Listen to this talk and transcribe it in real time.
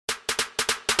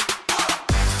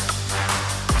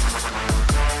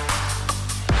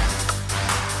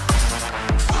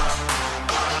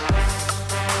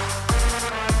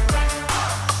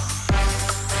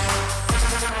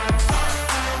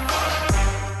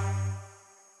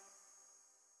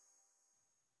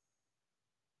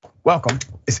Welcome.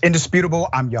 It's Indisputable.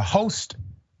 I'm your host,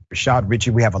 Rashad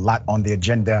Ritchie. We have a lot on the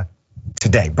agenda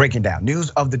today. Breaking down news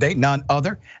of the day, none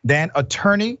other than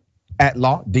attorney at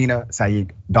law, Dina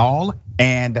Saeed Dahl,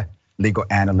 and legal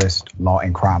analyst, law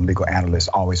and crime legal analyst.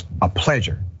 Always a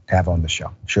pleasure to have on the show.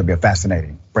 Should be a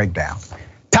fascinating breakdown.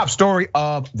 Top story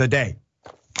of the day.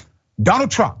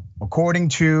 Donald Trump, according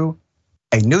to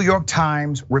a New York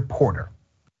Times reporter,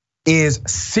 is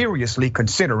seriously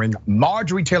considering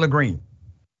Marjorie Taylor Greene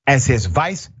as his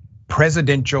vice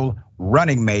presidential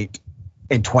running mate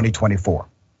in 2024.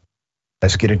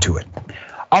 Let's get into it.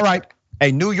 All right,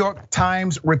 a New York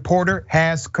Times reporter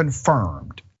has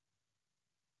confirmed.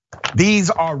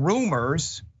 These are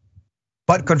rumors,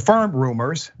 but confirmed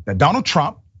rumors that Donald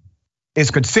Trump is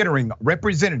considering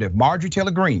Representative Marjorie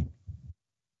Taylor Greene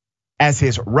as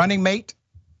his running mate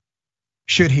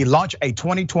should he launch a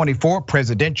 2024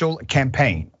 presidential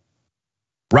campaign.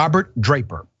 Robert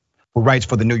Draper, who writes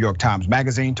for the New York Times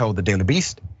Magazine, told the Daily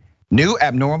Beast New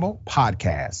Abnormal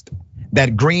podcast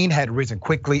that Greene had risen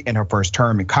quickly in her first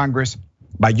term in Congress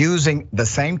by using the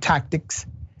same tactics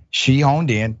she honed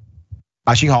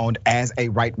as a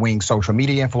right-wing social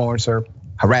media influencer,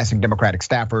 harassing Democratic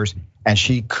staffers, and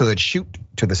she could shoot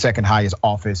to the second highest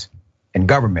office in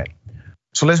government.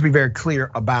 So let's be very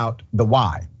clear about the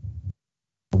why.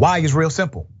 The why is real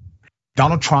simple.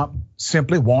 Donald Trump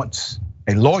simply wants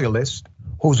a loyalist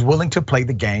who's willing to play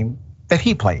the game that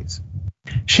he plays.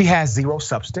 She has zero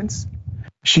substance.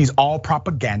 She's all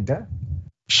propaganda.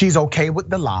 She's okay with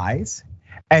the lies.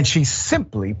 And she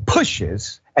simply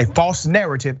pushes a false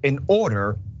narrative in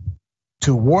order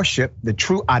to worship the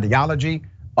true ideology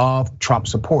of Trump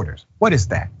supporters. What is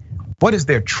that? What is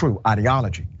their true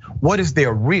ideology? What is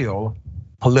their real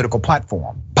political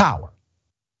platform? Power.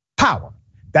 Power.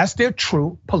 That's their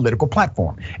true political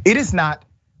platform. It is not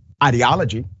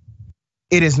ideology.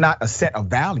 It is not a set of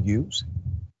values.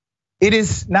 It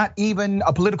is not even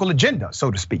a political agenda, so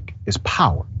to speak. It's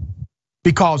power.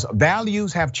 Because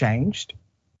values have changed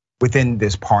within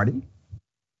this party.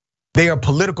 Their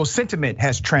political sentiment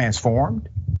has transformed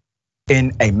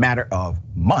in a matter of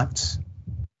months.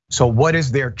 So what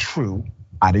is their true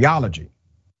ideology?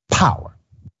 Power.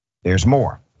 There's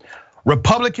more.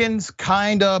 Republicans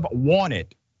kind of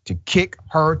wanted to kick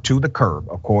her to the curb,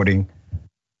 according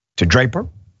to Draper,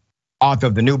 author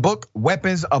of the new book,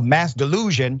 Weapons of Mass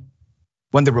Delusion,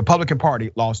 when the Republican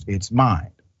Party lost its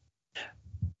mind.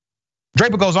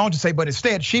 Draper goes on to say, but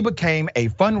instead she became a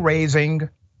fundraising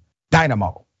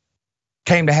dynamo,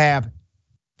 came to have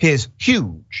his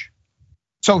huge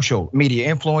social media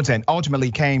influence and ultimately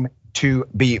came to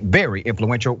be very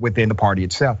influential within the party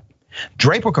itself.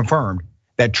 Draper confirmed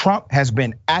that Trump has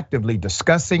been actively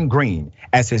discussing Greene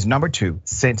as his number 2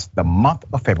 since the month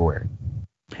of February.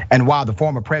 And while the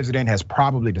former president has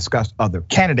probably discussed other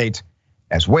candidates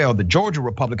as well, the Georgia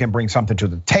Republican brings something to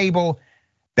the table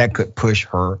that could push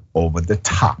her over the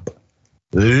top.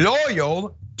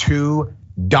 Loyal to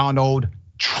Donald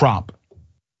Trump.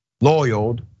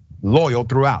 Loyal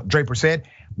throughout. Draper said,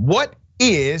 what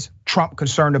is Trump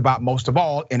concerned about most of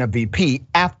all in a VP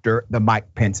after the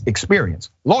Mike Pence experience?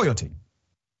 Loyalty.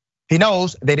 He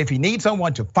knows that if he needs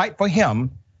someone to fight for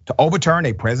him to overturn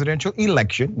a presidential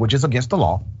election, which is against the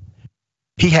law,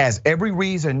 he has every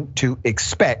reason to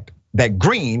expect that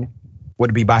Greene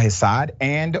would be by his side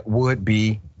and would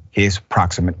be his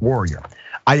proximate warrior.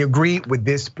 I agree with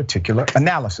this particular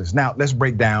analysis. Now, let's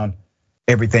break down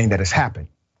everything that has happened.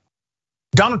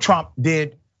 Donald Trump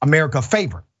did America a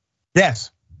favor.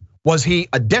 Yes. Was he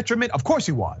a detriment? Of course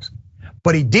he was.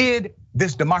 But he did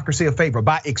this democracy a favor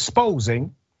by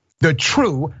exposing the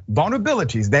true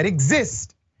vulnerabilities that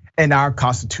exist in our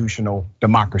constitutional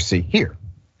democracy here.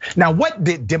 Now, what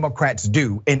did Democrats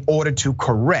do in order to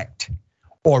correct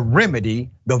or remedy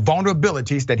the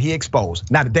vulnerabilities that he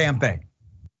exposed? Not a damn thing.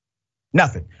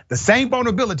 Nothing. The same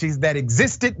vulnerabilities that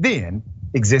existed then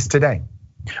exist today.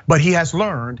 But he has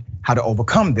learned how to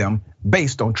overcome them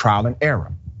based on trial and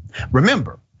error.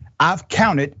 Remember, I've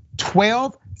counted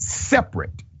 12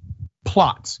 separate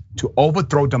plots to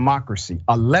overthrow democracy.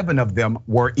 11 of them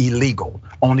were illegal.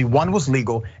 Only one was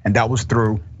legal, and that was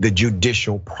through the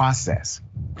judicial process.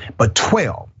 But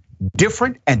 12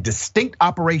 different and distinct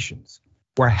operations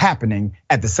were happening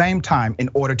at the same time in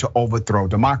order to overthrow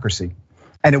democracy.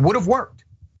 And it would have worked.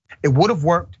 It would have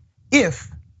worked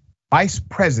if Vice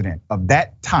President of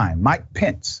that time, Mike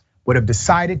Pence, would have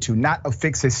decided to not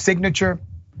affix his signature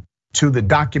to the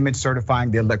document certifying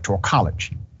the Electoral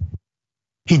College.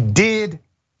 He did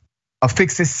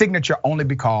affix his signature only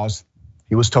because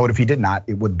he was told if he did not,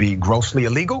 it would be grossly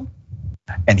illegal,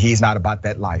 and he's not about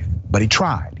that life. But he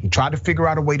tried to figure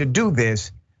out a way to do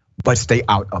this but stay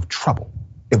out of trouble.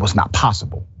 It was not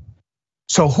possible.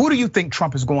 So who do you think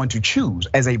Trump is going to choose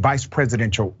as a vice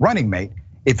presidential running mate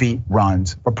if he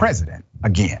runs for president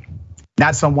again?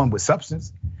 Not someone with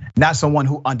substance, not someone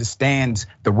who understands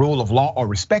the rule of law or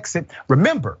respects it.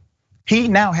 Remember, he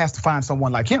now has to find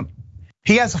someone like him.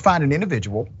 He has to find an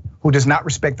individual who does not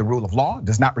respect the rule of law,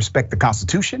 does not respect the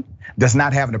Constitution, does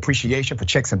not have an appreciation for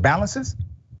checks and balances,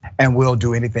 and will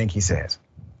do anything he says.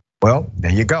 Well,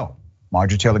 there you go.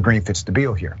 Marjorie Taylor Greene fits the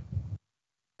bill here.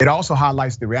 It also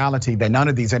highlights the reality that none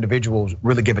of these individuals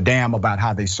really give a damn about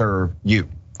how they serve you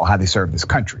or how they serve this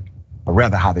country, but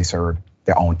rather how they serve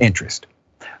their own interest.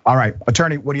 All right,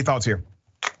 attorney, what are your thoughts here?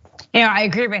 I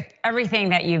agree with everything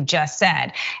that you've just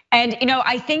said. And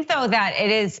I think though that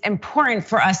it is important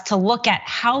for us to look at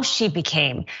how she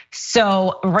became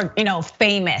so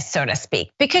famous, so to speak,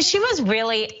 because she was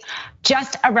really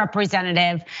just a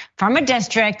representative from a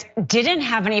district, didn't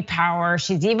have any power.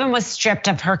 She's even was stripped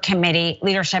of her committee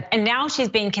leadership, and now she's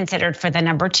being considered for the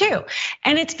number 2.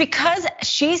 And it's because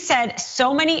she said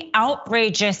so many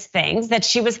outrageous things that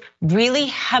she was really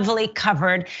heavily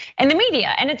covered in the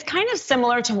media. And it's kind of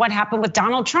similar to what happened with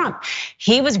Donald Trump.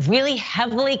 He was really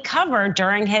heavily covered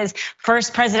during his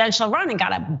first presidential run and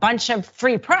got a bunch of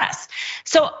free press.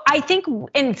 So I think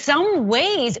in some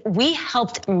ways we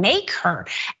helped make her.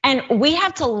 And we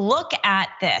have to look at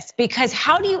this, because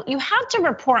how do you have to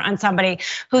report on somebody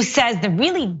who says the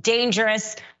really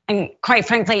dangerous and quite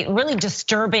frankly, really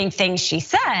disturbing things she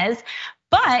says.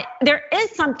 But there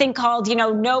is something called,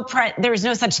 there's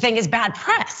no such thing as bad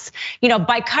press.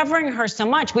 By covering her so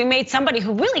much, we made somebody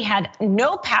who really had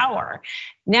no power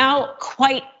now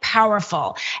quite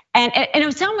powerful. And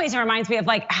in some ways, it reminds me of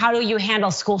how do you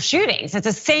handle school shootings? It's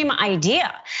the same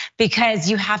idea, because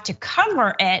you have to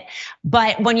cover it.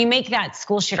 But when you make that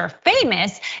school shooter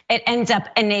famous, it ends up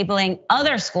enabling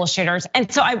other school shooters.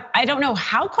 And so I don't know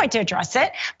how quite to address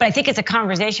it, but I think it's a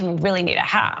conversation we really need to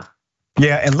have.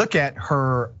 Yeah, and look at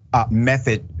her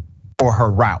method or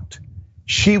her route.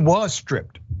 She was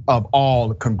stripped of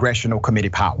all congressional committee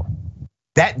power.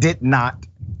 That did not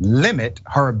limit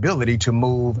her ability to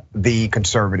move the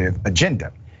conservative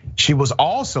agenda. She was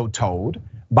also told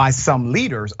by some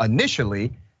leaders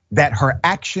initially that her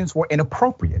actions were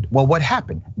inappropriate. Well, what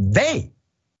happened? They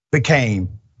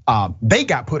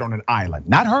got put on an island,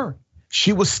 not her.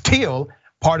 She was still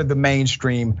part of the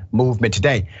mainstream movement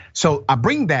today. So I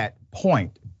bring that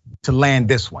point to land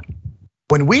this one.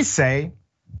 When we say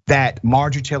that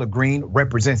Marjorie Taylor Greene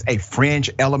represents a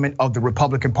fringe element of the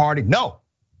Republican Party, no,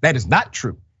 that is not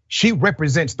true. She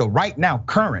represents the right now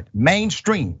current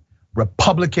mainstream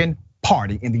Republican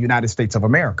Party in the United States of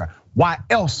America. Why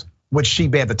else would she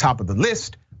be at the top of the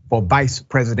list for vice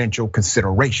presidential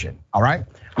consideration? All right,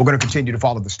 we're gonna continue to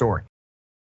follow the story.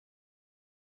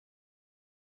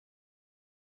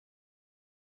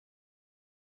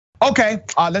 Okay,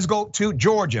 let's go to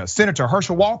Georgia. Senator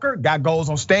Herschel Walker, guy goes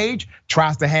on stage,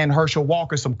 tries to hand Herschel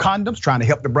Walker some condoms, trying to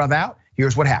help the brother out.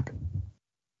 Here's what happened.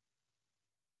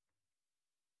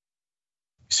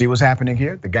 See what's happening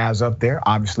here? The guy's up there,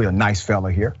 obviously a nice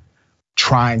fella here,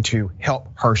 trying to help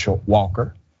Herschel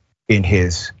Walker in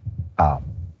his,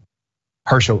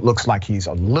 Herschel looks like he's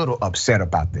a little upset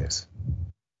about this.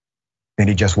 Then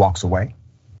he just walks away.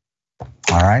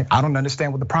 All right, I don't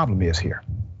understand what the problem is here.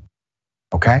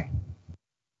 Okay,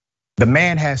 the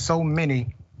man has so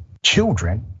many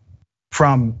children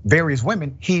from various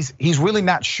women. He's really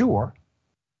not sure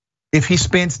if he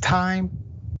spends time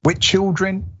with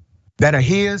children that are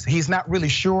his. He's not really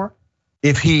sure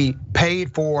if he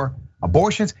paid for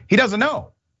abortions. He doesn't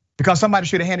know, because somebody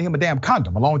should have handed him a damn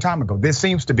condom a long time ago. This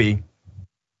seems to be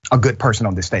a good person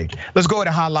on this stage. Let's go ahead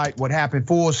and highlight what happened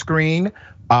full screen.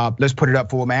 Let's put it up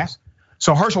full mass.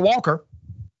 So Herschel Walker,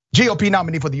 GOP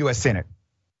nominee for the US Senate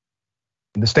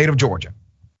in the state of Georgia,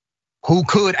 who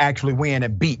could actually win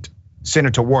and beat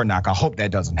Senator Warnock. I hope that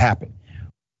doesn't happen.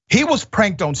 He was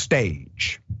pranked on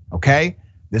stage, okay?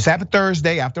 This happened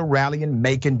Thursday after a rally in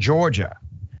Macon, Georgia,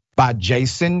 by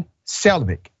Jason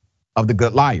Selvig of the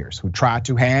Good Liars, who tried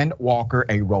to hand Walker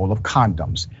a roll of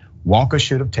condoms. Walker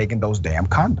should have taken those damn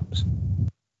condoms.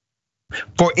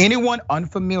 For anyone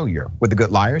unfamiliar with the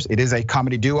Good Liars, it is a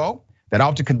comedy duo that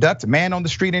often conducts man on the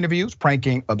street interviews,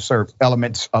 pranking absurd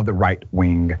elements of the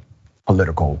right-wing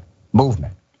political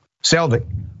movement. Selvig,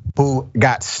 who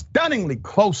got stunningly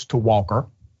close to Walker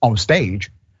on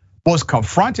stage, was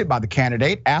confronted by the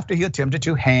candidate after he attempted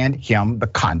to hand him the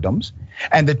condoms,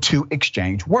 and the two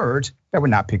exchanged words that were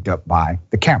not picked up by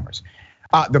the cameras.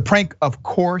 The prank, of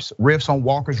course, riffs on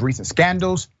Walker's recent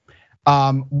scandals.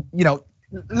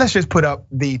 Let's just put up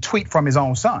the tweet from his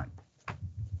own son.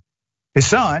 His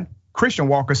son Christian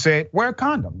Walker said, wear a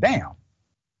condom. Damn.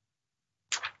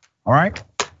 All right.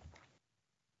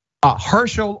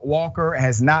 Herschel Walker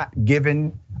has not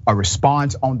given a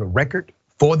response on the record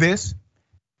for this.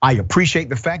 I appreciate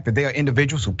the fact that there are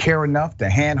individuals who care enough to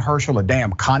hand Herschel a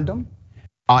damn condom.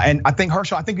 And I think,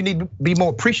 Herschel, I think you need to be more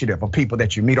appreciative of people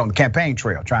that you meet on the campaign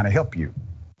trail trying to help you,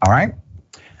 all right?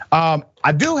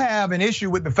 I do have an issue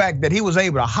with the fact that he was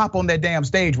able to hop on that damn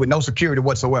stage with no security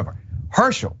whatsoever.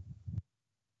 Herschel,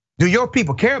 do your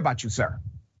people care about you, sir?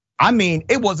 I mean,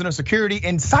 it wasn't a security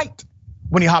in sight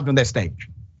when he hopped on that stage.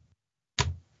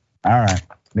 All right,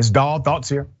 Ms. Dahl, thoughts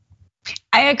here?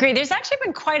 I agree. There's actually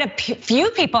been quite a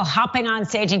few people hopping on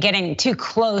stage and getting too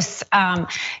close to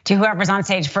whoever's on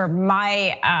stage for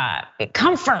my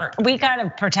comfort. We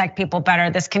gotta protect people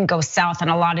better. This can go south in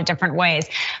a lot of different ways.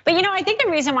 But I think the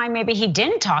reason why maybe he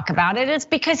didn't talk about it is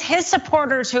because his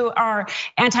supporters who are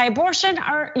anti-abortion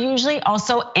are usually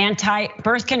also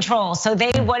anti-birth control. So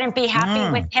they wouldn't be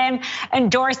happy with him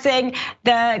endorsing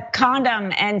the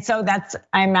condom. And so that's,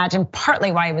 I imagine,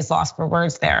 partly why he was lost for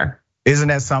words there. Isn't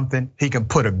that something? He can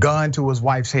put a gun to his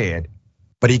wife's head,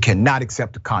 but he cannot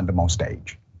accept a condom on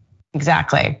stage.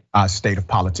 Exactly. State of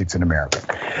politics in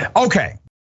America. Okay.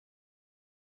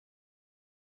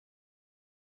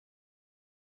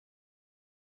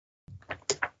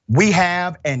 We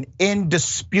have an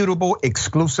indisputable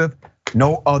exclusive.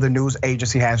 No other news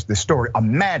agency has this story.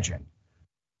 Imagine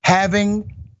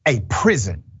having a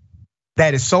prison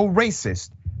that is so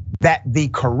racist that the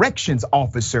corrections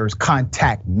officers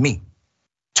contact me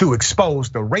to expose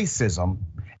the racism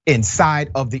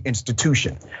inside of the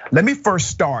institution. Let me first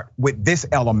start with this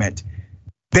element.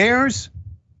 There's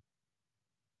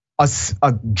a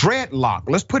dreadlock,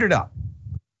 let's put it up.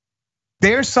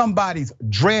 There's somebody's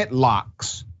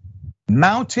dreadlocks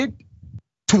mounted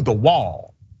to the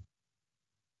wall.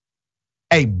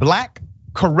 A black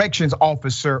corrections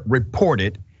officer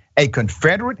reported a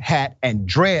Confederate hat and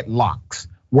dreadlocks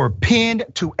were pinned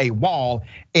to a wall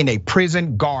in a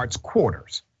prison guard's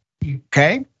quarters.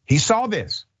 Okay, he saw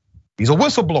this. He's a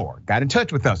whistleblower, got in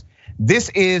touch with us. This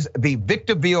is the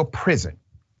Victorville prison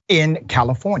in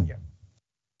California.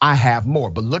 I have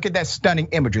more, but look at that stunning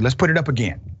imagery. Let's put it up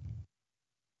again.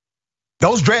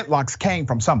 Those dreadlocks came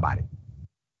from somebody.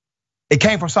 It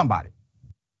came from somebody.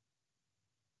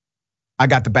 I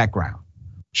got the background.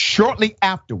 Shortly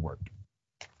afterward,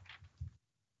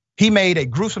 he made a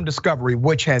gruesome discovery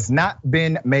which has not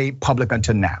been made public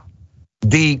until now.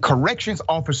 The corrections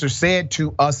officer said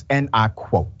to us, and I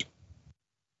quote,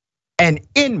 an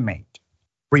inmate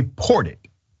reported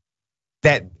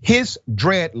that his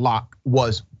dreadlock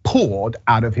was pulled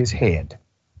out of his head.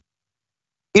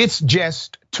 It's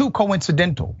just too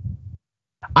coincidental.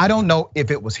 I don't know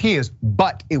if it was his,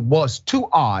 but it was too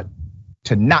odd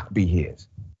to not be his.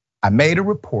 I made a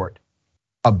report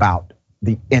about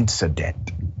the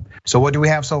incident. So what do we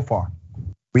have so far?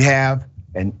 We have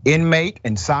an inmate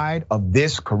inside of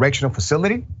this correctional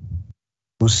facility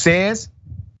who says,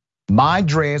 my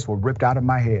dreads were ripped out of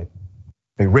my head.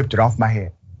 They ripped it off my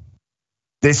head.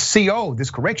 This CO,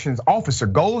 this corrections officer,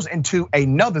 goes into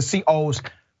another CO's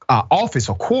office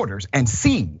or quarters and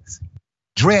sees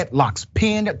dreadlocks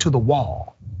pinned to the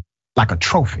wall like a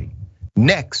trophy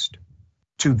next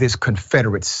to this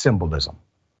Confederate symbolism.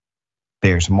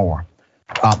 There's more.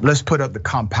 Let's put up the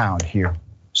compound here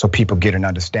so people get an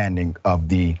understanding of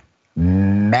the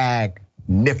magnificent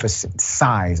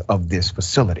size of this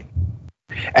facility.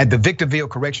 At the Victorville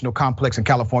Correctional Complex in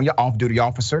California, off-duty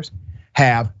officers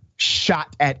have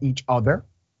shot at each other.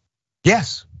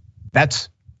 Yes, that's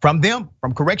from them,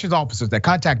 from corrections officers that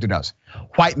contacted us.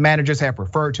 White managers have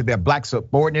referred to their black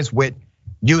subordinates with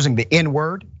using the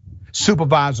N-word.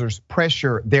 Supervisors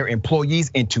pressure their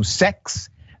employees into sex.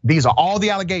 These are all the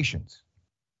allegations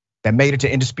that made it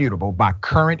to indisputable by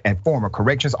current and former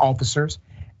corrections officers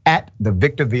at the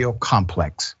Victorville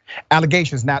complex.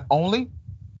 Allegations not only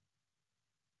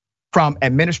from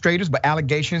administrators, but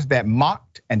allegations that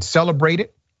mocked and celebrated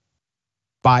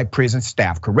by prison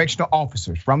staff. Correctional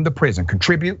officers from the prison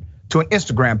contribute to an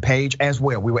Instagram page as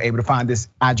well. We were able to find this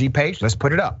IG page. Let's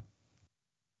put it up.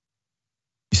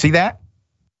 You see that?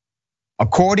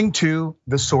 According to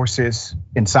the sources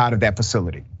inside of that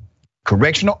facility,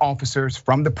 correctional officers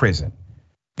from the prison,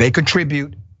 they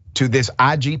contribute to this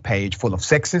IG page full of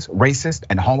sexist, racist,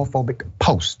 and homophobic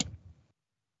posts.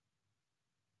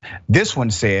 This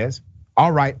one says,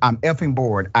 all right, I'm effing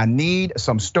bored. I need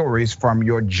some stories from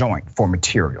your joint for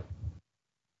material.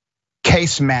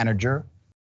 Case manager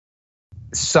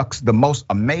sucks the most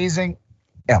amazing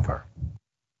ever.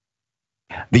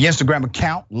 The Instagram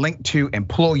account linked to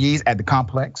employees at the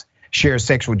complex shares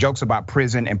sexual jokes about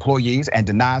prison employees, and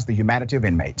denies the humanity of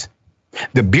inmates.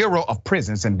 The Bureau of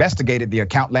Prisons investigated the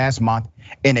account last month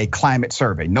in a climate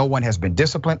survey. No one has been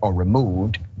disciplined or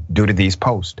removed due to these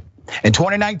posts. In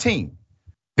 2019,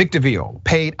 Victorville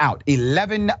paid out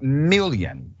 11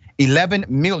 million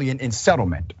in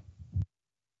settlement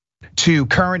to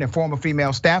current and former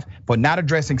female staff for not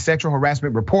addressing sexual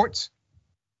harassment reports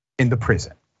in the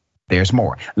prison. There's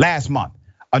more. Last month,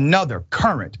 another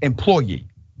current employee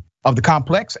of the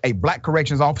complex, a black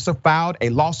corrections officer, filed a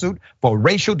lawsuit for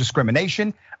racial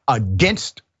discrimination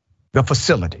against the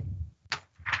facility.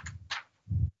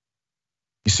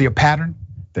 You see a pattern?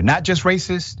 They're not just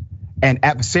racist and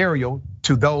adversarial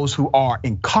to those who are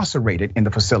incarcerated in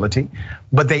the facility,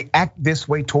 but they act this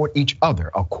way toward each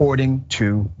other, according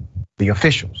to the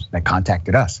officials that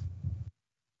contacted us.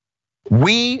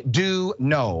 We do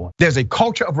know there's a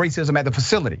culture of racism at the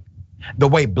facility. The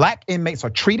way black inmates are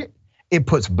treated, it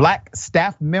puts black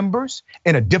staff members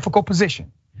in a difficult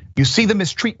position. You see the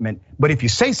mistreatment, but if you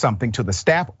say something to the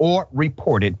staff or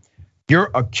report it, you're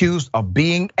accused of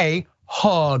being a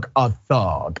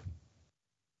thug.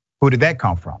 Who did that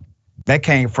come from? That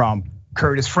came from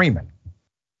Curtis Freeman,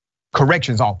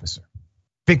 corrections officer,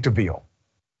 Victorville,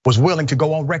 was willing to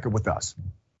go on record with us.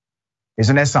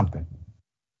 Isn't that something?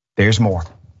 There's more.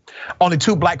 Only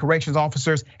 2 black corrections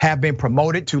officers have been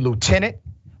promoted to lieutenant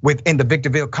within the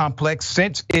Victorville complex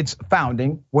since its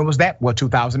founding. When was that? Well,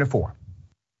 2004.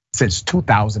 Since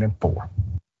 2004.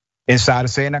 Insider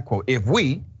saying, that quote, if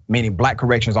we, meaning black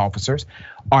corrections officers,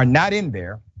 are not in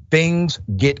there, things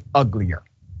get uglier.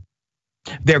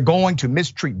 They're going to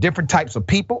mistreat different types of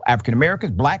people, African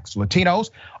Americans, blacks, Latinos,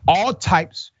 all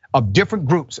types of different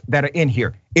groups that are in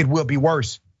here. It will be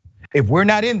worse. If we're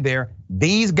not in there,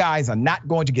 these guys are not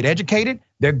going to get educated.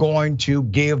 They're going to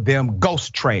give them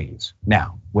ghost trays.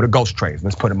 Now, what are ghost trays?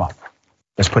 Let's put them up.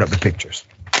 Let's put up the pictures.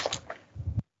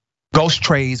 Ghost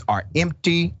trays are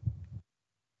empty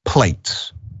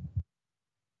plates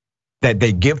that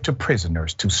they give to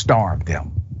prisoners to starve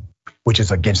them, which is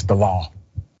against the law.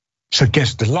 It's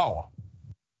against the law.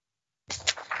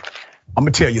 I'm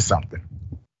gonna tell you something.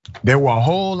 There were a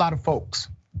whole lot of folks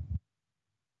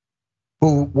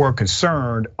who were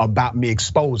concerned about me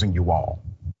exposing you all.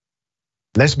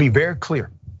 Let's be very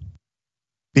clear.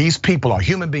 These people are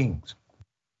human beings.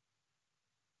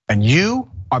 And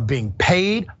you are being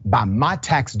paid by my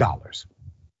tax dollars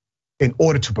in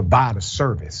order to provide a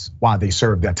service while they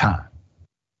serve their time.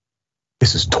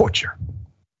 This is torture.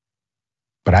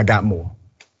 But I got more.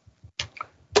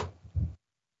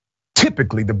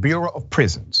 Typically, the Bureau of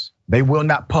Prisons, they will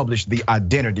not publish the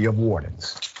identity of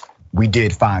wardens. We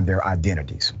did find their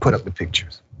identities. Put up the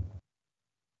pictures.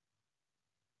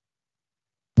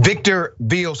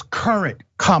 Victorville's current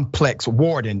complex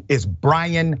warden is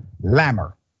Brian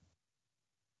Lammer.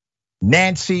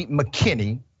 Nancy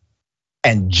McKinney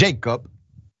and Jacob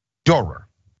Durer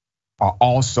are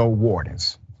also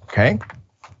wardens, okay?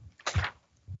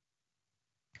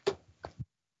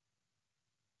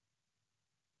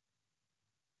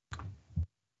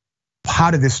 How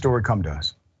did this story come to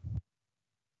us?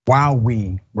 Why are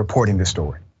we reporting this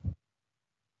story?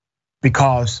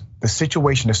 Because the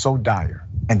situation is so dire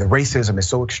and the racism is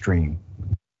so extreme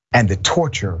and the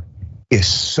torture is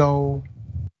so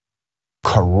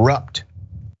corrupt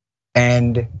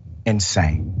and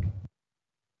insane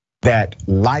that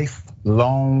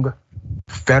lifelong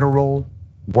federal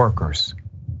workers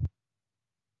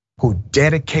who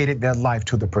dedicated their life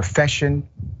to the profession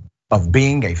of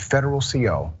being a federal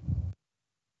CO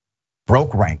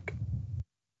broke rank,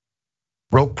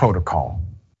 broke protocol,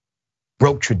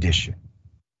 broke tradition,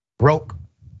 broke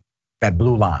that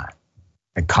blue line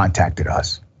and contacted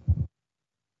us.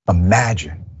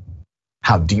 Imagine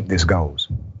how deep this goes.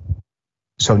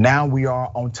 So now we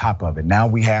are on top of it. Now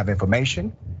we have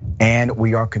information and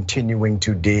we are continuing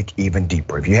to dig even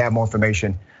deeper. If you have more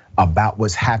information about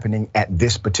what's happening at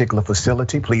this particular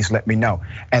facility, please let me know.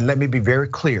 And let me be very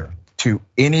clear to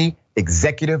any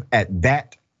executive at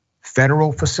that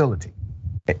federal facility,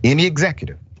 any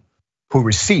executive who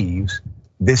receives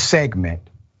this segment,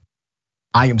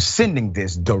 I am sending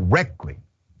this directly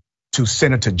to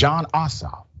Senator Jon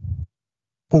Ossoff,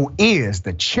 who is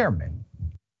the chairman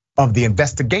of the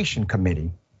investigation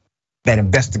committee that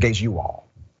investigates you all.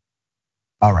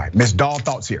 All right, Ms. Dahl,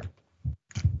 thoughts here.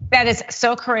 That is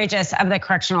so courageous of the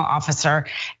correctional officer.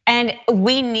 And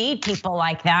we need people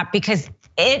like that because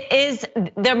it is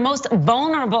the most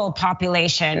vulnerable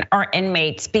population are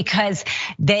inmates because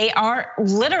they are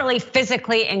literally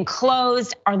physically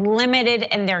enclosed, are limited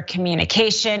in their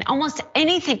communication. Almost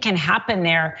anything can happen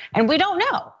there and we don't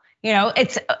know.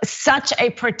 It's such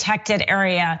a protected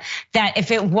area that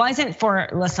if it wasn't for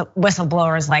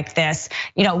whistleblowers like this,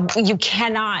 you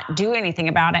cannot do anything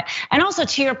about it. And also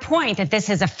to your point that this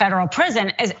is a federal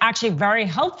prison is actually very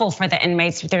helpful for the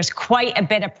inmates. There's quite a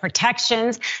bit of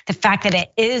protections. The fact that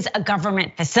it is a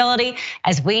government facility,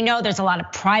 as we know, there's a lot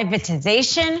of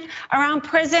privatization around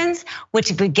prisons,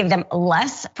 which would give them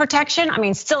less protection. I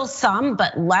mean, still some,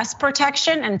 but less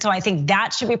protection. And so I think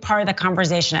that should be part of the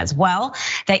conversation as well,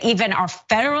 that even our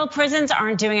federal prisons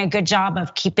aren't doing a good job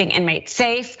of keeping inmates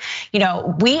safe.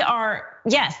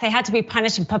 Yes, they had to be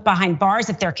punished and put behind bars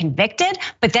if they're convicted,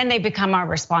 but then they become our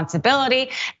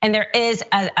responsibility. And there is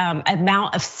an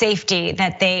amount of safety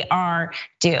that they are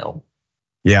due.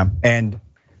 Yeah, and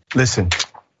listen,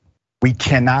 we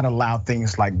cannot allow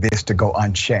things like this to go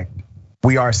unchecked.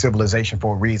 We are a civilization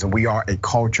for a reason. We are a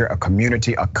culture, a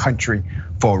community, a country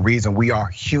for a reason. We are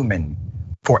human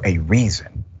for a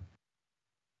reason.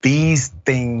 These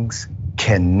things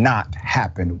cannot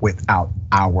happen without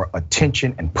our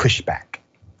attention and pushback,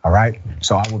 all right?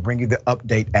 So I will bring you the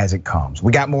update as it comes.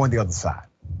 We got more on the other side.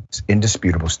 It's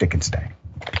indisputable, stick and stay.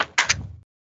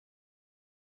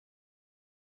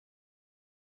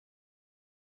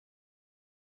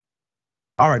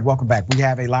 All right, welcome back. We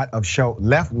have a lot of show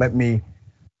left. Let me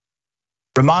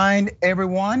remind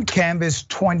everyone, Canvass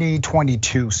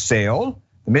 2022 sale.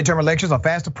 The midterm elections are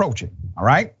fast approaching, all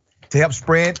right? To help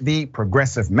spread the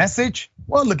progressive message,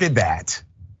 well, look at that.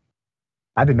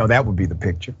 I didn't know that would be the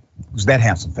picture. Who's that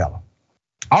handsome fella?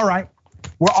 All right,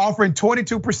 we're offering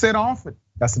 22% off.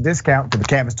 That's a discount to the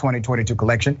Canvass 2022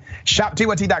 collection. Shop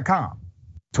TYT.com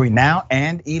between now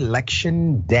and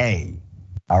Election Day.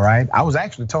 All right, I was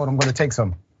actually told I'm gonna take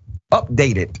some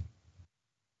updated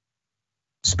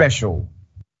special,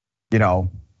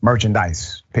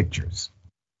 merchandise pictures.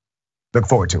 Look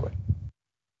forward to it.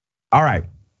 All right.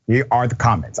 Here are the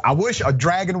comments. I wish a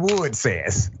dragon would,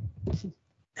 says.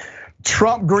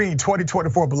 Trump Green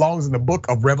 2024 belongs in the book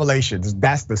of Revelations.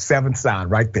 That's the seventh sign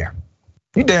right there.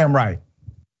 You damn right.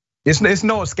 It's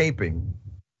no escaping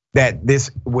that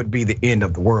this would be the end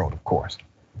of the world, of course.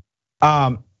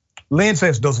 Lynn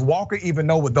says, does Walker even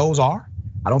know what those are?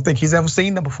 I don't think he's ever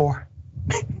seen them before.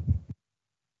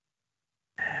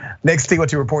 Next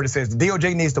TYT reporter says the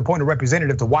DOJ needs to appoint a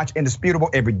representative to watch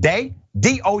Indisputable every day.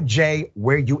 DOJ,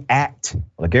 where you at?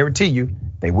 Well, I guarantee you,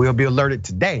 they will be alerted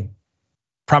today.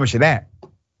 Promise you that.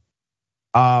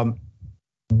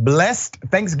 Blessed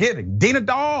Thanksgiving. Dina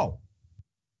Dahl,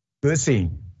 good seeing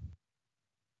you.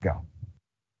 Go.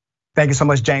 Thank you so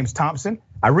much, James Thompson.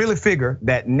 I really figure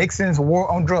that Nixon's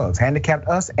war on drugs handicapped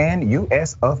us and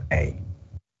US of A.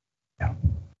 Yeah.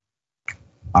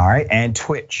 All right, and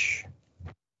Twitch.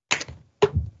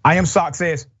 I Am Sock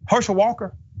says, Herschel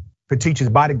Walker could teach his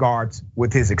bodyguards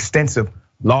with his extensive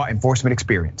law enforcement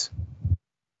experience.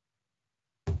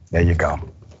 There you go.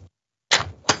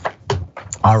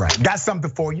 All right, got something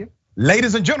for you.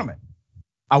 Ladies and gentlemen,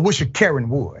 I wish a Karen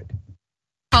would.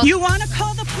 You wanna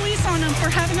call the police on them for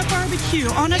having a barbecue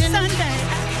on a Sunday.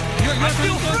 I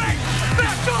feel free,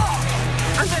 back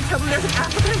off! I'm gonna tell them there's an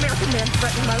African-American man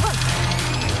threatening my life.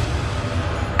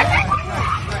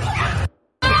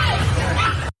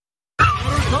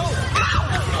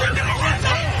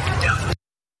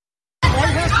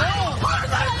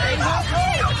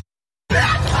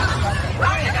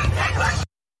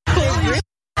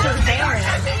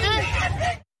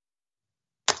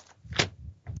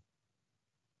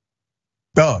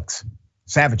 Thugs,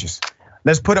 savages.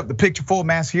 Let's put up the picture full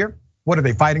mass here. What are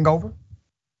they fighting over?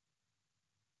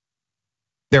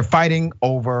 They're fighting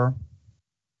over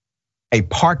a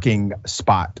parking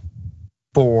spot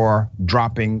for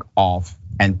dropping off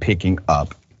and picking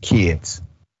up kids.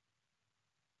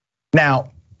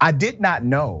 Now, I did not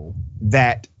know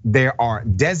that there are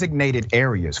designated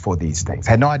areas for these things.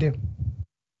 Had no idea.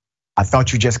 I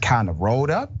thought you just kind of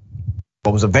rolled up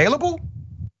what was available,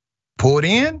 pulled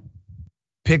in,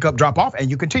 pick up, drop off, and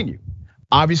you continue.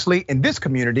 Obviously, in this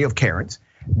community of Karens,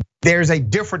 there's a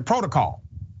different protocol.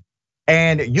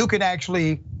 And you can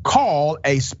actually call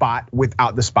a spot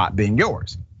without the spot being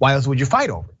yours. Why else would you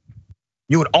fight over it?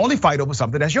 You would only fight over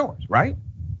something that's yours, right?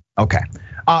 Okay,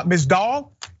 Ms.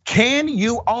 Dahl, can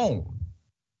you own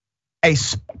a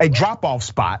drop-off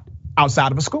spot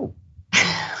outside of a school?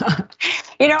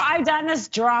 I've done this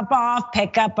drop off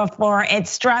pickup before. It's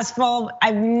stressful.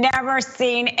 I've never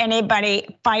seen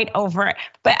anybody fight over it.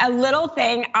 But a little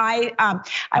thing, I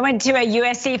went to a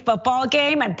USC football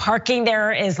game and parking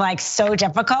there is like so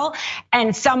difficult.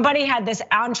 And somebody had this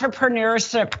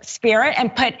entrepreneurship spirit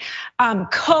and put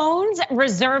cones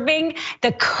reserving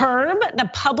the curb, the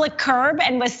public curb,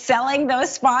 and was selling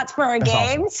those spots for a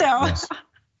game. Awesome. So. Yes.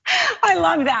 I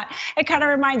love that. It kind of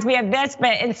reminds me of this,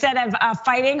 but instead of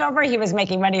fighting over, he was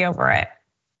making money over it.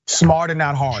 Smarter,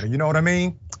 not harder. You know what I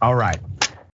mean? All right.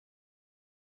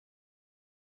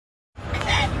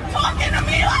 Talking to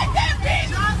me like that, bitch.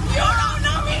 You don't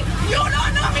know me. You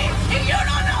don't know me. And you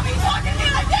don't know me talking to me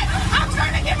like that. I'm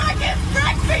trying to get my kids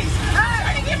breakfast. I'm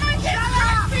trying to get my kids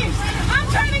breakfast. I'm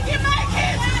trying to get my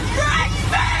kids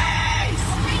breakfast.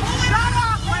 Shut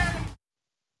up, man.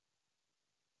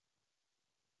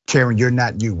 Karen, you're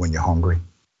not you when you're hungry.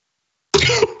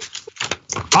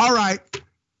 All right.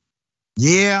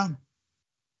 Yeah,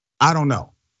 I don't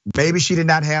know. Maybe she did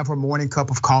not have her morning cup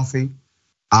of coffee.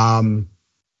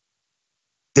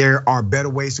 There are better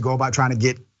ways to go about trying to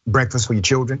get breakfast for your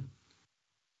children.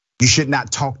 You should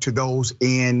not talk to those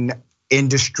in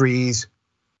industries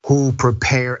who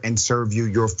prepare and serve you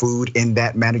your food in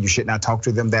that manner. You should not talk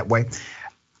to them that way.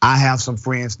 I have some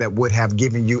friends that would have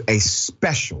given you a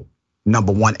special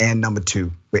 #1 and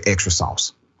 #2 with extra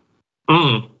sauce.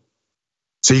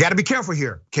 So you got to be careful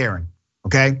here, Karen,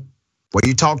 okay? When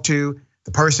you talk to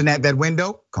the person at that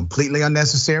window, completely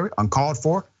unnecessary, uncalled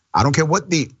for. I don't care what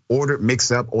the order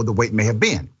mix up or the weight may have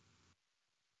been.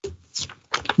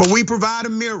 But we provide a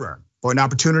mirror for an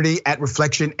opportunity at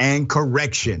reflection and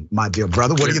correction, my dear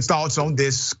brother. What are your thoughts on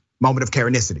this moment of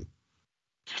Karenicity?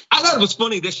 I thought it was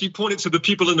funny that she pointed to the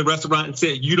people in the restaurant and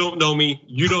said, "You don't know me,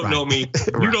 you don't know me,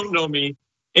 you don't know me."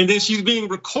 And then she's being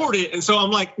recorded. And so I'm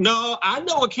like, no, I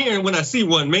know a Karen when I see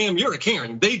one. Ma'am, you're a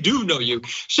Karen. They do know you.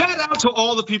 Shout out to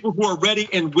all the people who are ready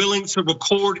and willing to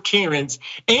record Karens,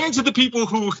 and to the people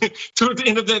who, toward the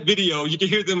end of that video, you can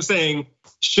hear them saying,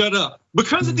 shut up.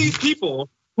 Because of these people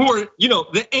who are,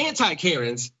 the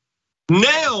anti-Karens,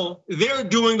 now they're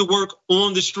doing the work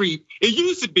on the street. It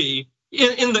used to be,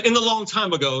 in the long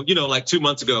time ago, like 2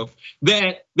 months ago,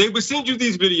 that they would send you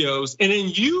these videos and then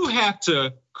you have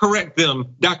to correct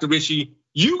them, Dr. Richey.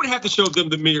 You would have to show them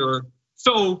the mirror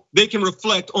so they can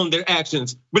reflect on their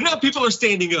actions. But now people are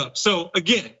standing up. So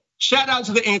again, shout out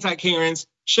to the anti-Karens,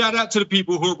 shout out to the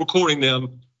people who are recording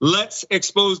them. Let's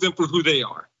expose them for who they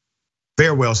are.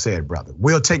 Very well said, brother.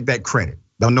 We'll take that credit.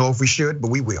 Don't know if we should, but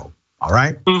we will, all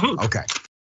right? Okay.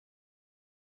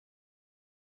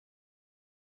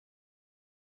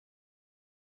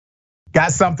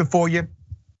 Got something for you.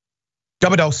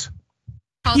 Double dose.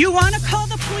 You want to call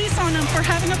the police on them for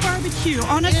having a barbecue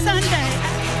on a Sunday.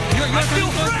 You're still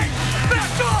free.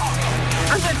 Back off.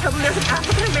 I'm going to tell them there's an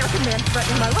African-American man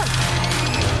threatening my life.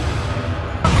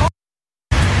 All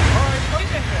right, wait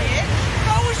a minute.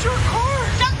 That was your car.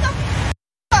 Shut the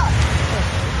up.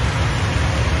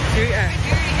 You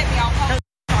hit me off.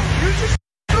 You just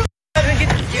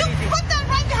you put that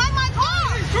right behind my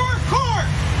car. It's your car.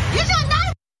 You should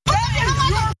not put that behind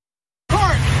my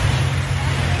car.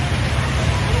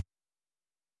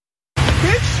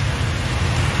 Bitch,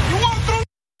 you want to throw me?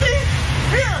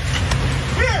 Here.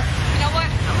 You know what?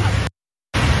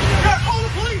 Yeah, call the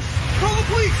police. Call the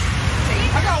police.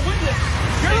 I got a witness.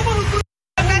 You're the one who threw.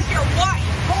 That's your wife.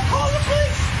 Call the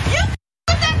police. You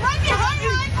put that right behind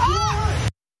my car.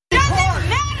 Doesn't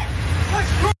matter.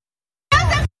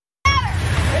 Doesn't matter.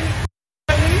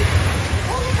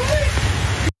 Call the police.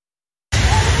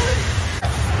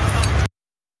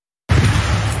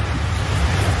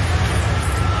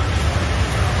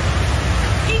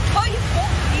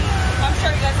 I'm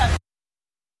sure you guys have.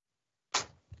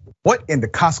 What in the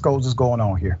Costco's is going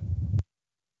on here?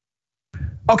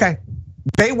 Okay,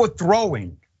 they were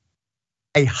throwing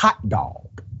a hot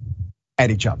dog at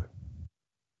each other.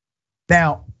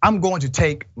 Now, I'm going to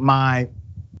take my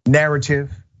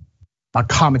narrative, my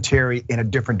commentary in a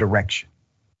different direction.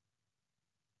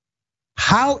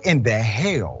 How in the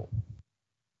hell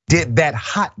did that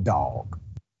hot dog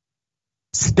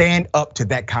stand up to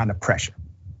that kind of pressure?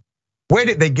 Where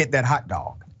did they get that hot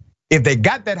dog? If they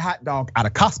got that hot dog out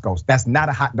of Costco's, that's not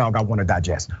a hot dog I want to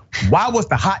digest. Why was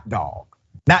the hot dog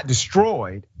not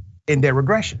destroyed in their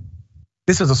regression?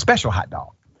 This is a special hot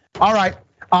dog. All right,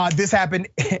 this happened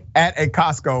at a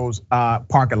Costco's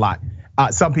parking lot.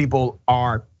 Some people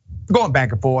are going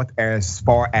back and forth as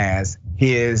far as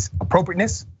his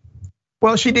appropriateness.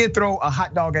 Well, she did throw a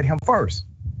hot dog at him first.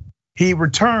 He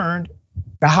returned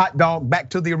the hot dog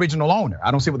back to the original owner.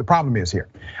 I don't see what the problem is here.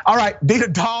 All right, Dina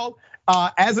Dahl,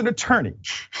 as an attorney,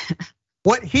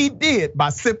 what he did by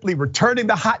simply returning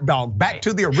the hot dog back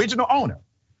to the original owner,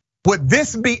 would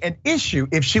this be an issue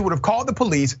if she would have called the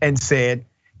police and said,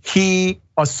 he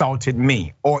assaulted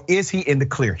me? Or is he in the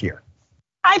clear here?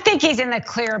 I think he's in the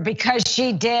clear because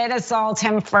she did assault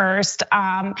him first.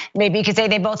 Maybe you could say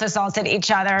they both assaulted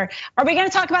each other. Are we gonna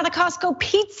talk about the Costco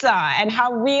pizza and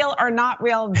how real or not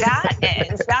real that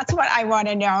is? That's what I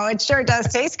wanna know. It sure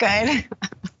does taste good.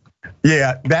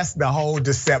 Yeah, that's the whole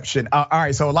deception. All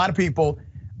right, so a lot of people,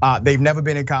 they've never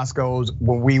been in Costco's.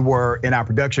 When we were in our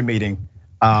production meeting,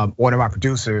 one of our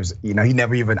producers, he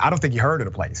never even, I don't think he heard of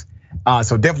the place.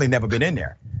 So definitely never been in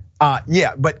there.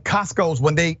 Yeah, but Costco's,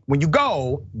 when you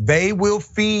go, they will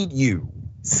feed you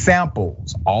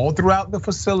samples all throughout the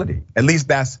facility. At least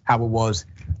that's how it was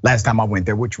last time I went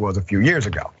there, which was a few years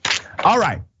ago. All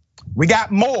right, we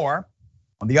got more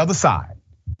on the other side.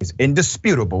 It's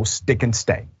indisputable stick and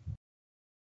stay.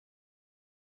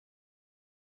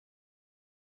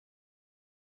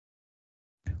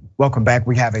 Welcome back.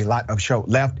 We have a lot of show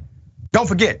left. Don't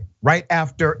forget, right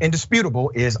after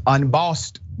Indisputable is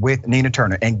Unbossed with Nina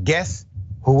Turner. And guess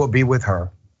who will be with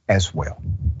her as well?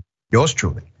 Yours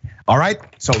truly. All right,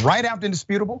 so right after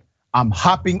Indisputable, I'm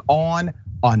hopping on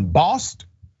Unbossed.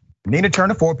 Nina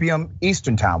Turner, 4 p.m.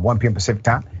 Eastern time, 1 p.m. Pacific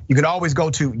time. You can always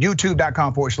go to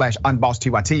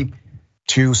youtube.com/unbossedtyt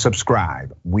to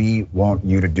subscribe. We want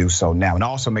you to do so now. And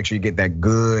also make sure you get that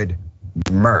good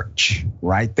merch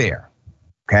right there,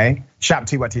 okay?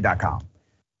 Shoptyt.com.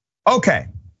 Okay.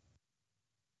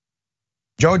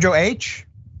 Jojo H,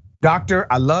 doctor,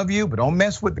 I love you, but don't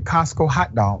mess with the Costco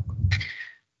hot dog.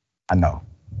 I know.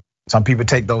 Some people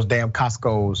take those damn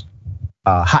Costco's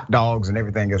hot dogs and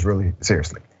everything else really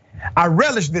seriously. I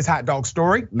relish this hot dog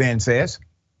story, Lynn says.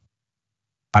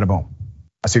 Bada boom.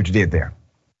 I see what you did there.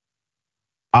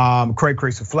 Craig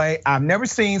Souffle, I've never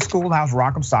seen Schoolhouse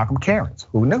Rock'em Sock'em Karens.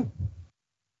 Who knew?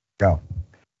 Go.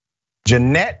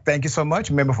 Jeanette, thank you so much.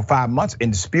 Member for 5 months,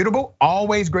 indisputable.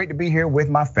 Always great to be here with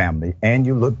my family, and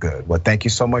you look good. Well, thank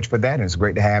you so much for that, and it's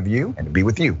great to have you and to be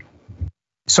with you.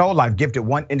 Soul Life gifted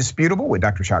 1 indisputable with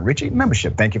Dr. Rashad Richey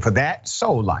membership. Thank you for that,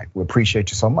 Soul Life. We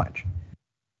appreciate you so much.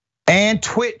 And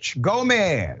Twitch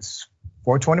Gomez,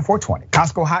 420.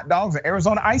 Costco hot dogs and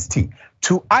Arizona iced tea.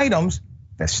 2 items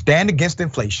that stand against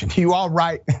inflation. You all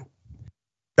right?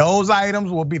 Those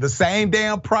items will be the same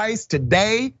damn price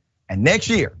today and next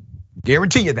year.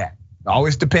 Guarantee you that.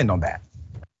 Always depend on that.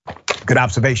 Good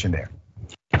observation there.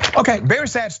 Okay, very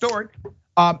sad story.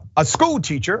 A school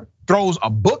teacher throws a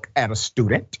book at a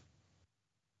student,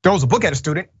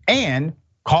 and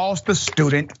calls the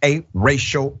student a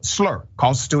racial slur,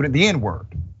 calls the student the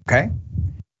N-word, okay?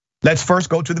 Let's first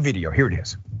go to the video, here it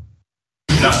is.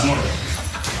 Not smart.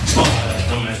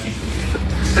 Dumbass people.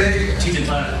 Teaching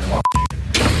time.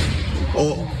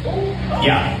 Oh.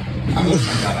 Yeah.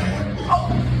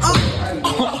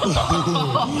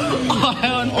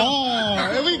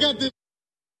 And we got this.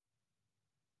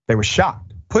 They were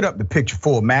shocked. Put up the picture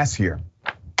full mass here.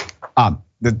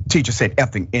 The teacher said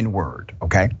effing N-word,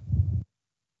 okay?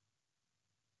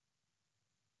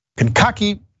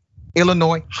 Kentucky,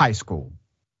 Illinois High School.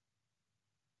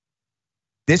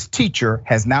 This teacher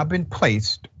has now been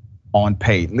placed on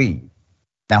paid leave.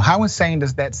 Now, how insane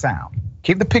does that sound?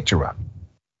 Keep the picture up.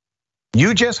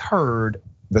 You just heard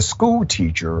the school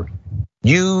teacher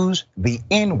use the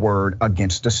N-word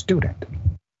against a student.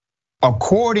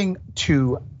 According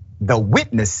to the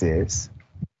witnesses,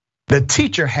 the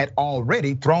teacher had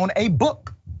already thrown a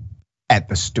book at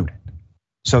the student.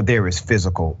 So there is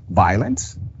physical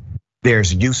violence,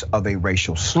 there's use of a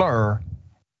racial slur,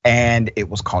 and it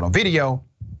was caught on video.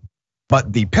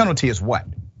 But the penalty is what?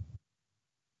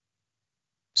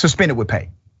 Suspended with pay.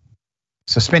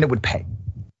 Suspended with pay,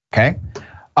 okay?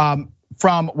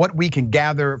 From what we can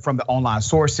gather from the online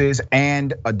sources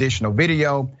and additional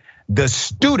video, the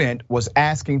student was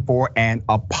asking for an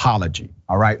apology.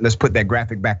 All right, let's put that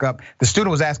graphic back up. The student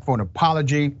was asking for an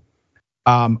apology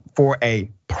for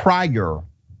a prior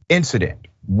incident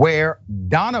where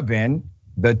Donovan,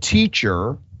 the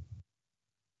teacher,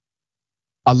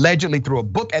 allegedly threw a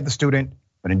book at the student,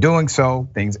 but in doing so,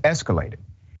 things escalated.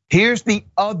 Here's the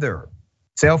other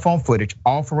cell phone footage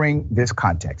offering this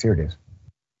context. Here it is.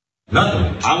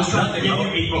 Nothing. I was trying to get you. No.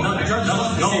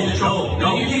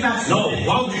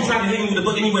 Why would you try to hit me with the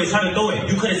book anyway? Trying to throw it.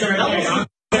 You could have said it out. You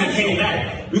could have came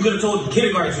back. You could have told the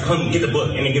kindergarten to come get the book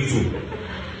and then give it to me.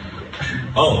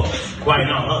 Oh, quiet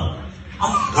now,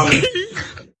 huh?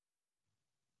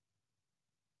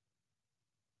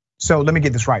 So let me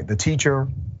get this right. The teacher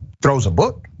throws a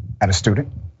book at a student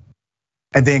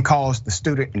and then calls the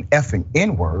student an effing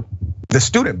N-word. The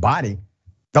student body,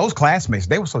 those classmates,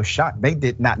 they were so shocked, they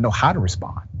did not know how to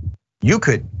respond. You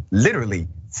could literally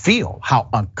feel how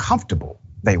uncomfortable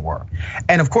they were.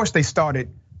 And of course they started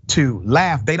to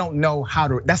laugh. They don't know how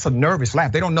to, that's a nervous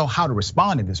laugh. They don't know how to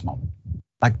respond in this moment.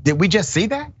 Like, did we just see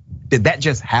that? Did that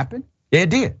just happen? Yeah, it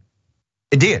did.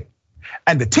 It did.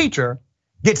 And the teacher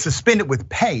gets suspended with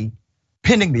pay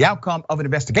pending the outcome of an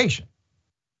investigation.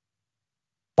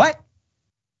 What?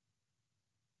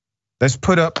 Let's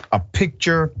put up a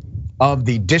picture of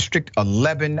the District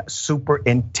 11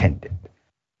 superintendent.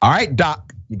 All right,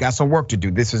 Doc, you got some work to do.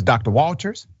 This is Dr.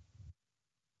 Walters.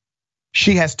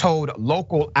 She has told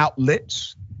local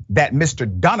outlets that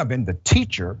Mr. Donovan, the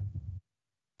teacher,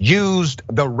 used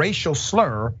the racial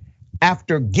slur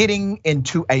after getting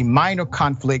into a minor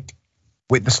conflict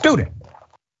with the student.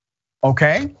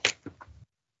 Okay?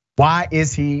 Why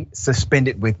is he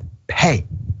suspended with pay?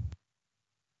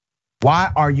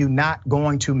 Why are you not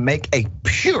going to make a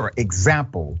pure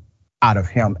example out of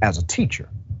him as a teacher?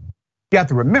 You have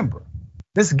to remember,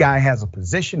 this guy has a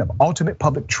position of ultimate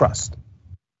public trust.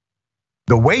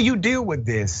 The way you deal with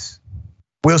this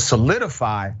will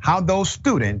solidify how those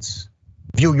students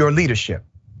view your leadership,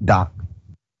 Doc.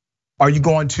 Are you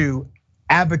going to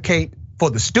advocate for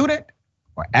the student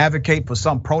or advocate for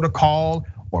some protocol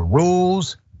or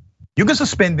rules? You can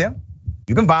suspend them.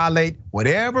 You can violate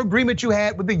whatever agreement you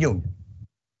had with the union.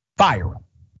 Fire them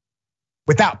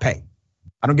without pay.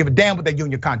 I don't give a damn what that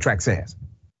union contract says.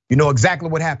 You know exactly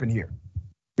what happened here.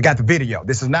 We got the video.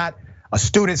 This is not a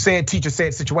student said, teacher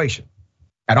said situation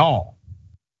at all.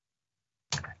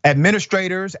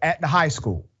 Administrators at the high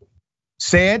school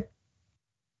said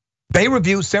they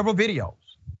reviewed several videos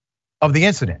of the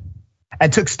incident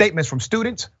and took statements from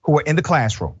students who were in the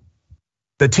classroom.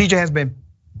 The teacher has been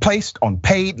placed on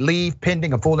paid leave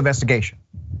pending a full investigation.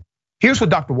 Here's what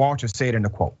Dr. Walters said in the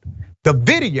quote. The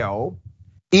video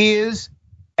is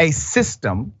a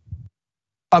system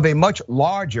of a much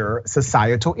larger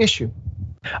societal issue.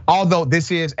 Although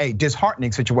this is a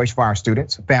disheartening situation for our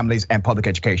students, families, and public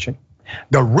education,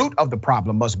 the root of the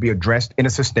problem must be addressed in a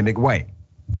systemic way.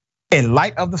 In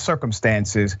light of the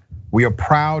circumstances, we are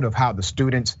proud of how the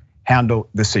students handle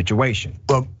the situation.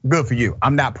 Well, good for you.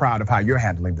 I'm not proud of how you're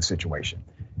handling the situation.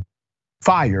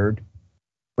 Fired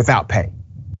without pay,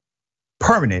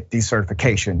 permanent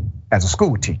decertification as a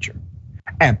school teacher,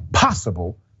 and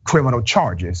possible criminal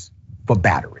charges for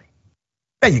battery.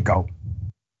 There you go.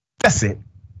 That's it.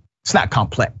 It's not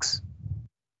complex.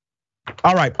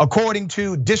 All right, according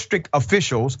to district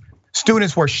officials,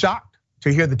 students were shocked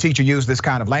to hear the teacher use this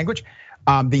kind of language.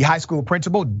 The high school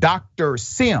principal, Dr.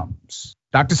 Sims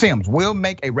will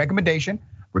make a recommendation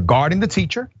regarding the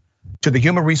teacher to the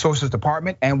Human Resources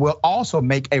Department and will also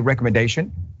make a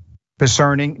recommendation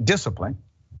concerning discipline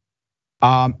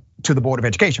to the Board of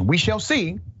Education. We shall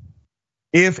see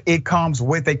if it comes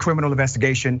with a criminal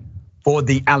investigation for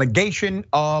the allegation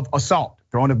of assault.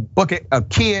 Throwing a bucket, a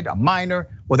kid, a minor,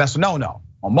 well, that's a no-no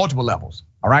on multiple levels,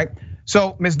 all right?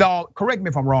 So, Ms. Dahl, correct me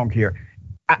if I'm wrong here.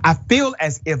 I feel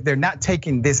as if they're not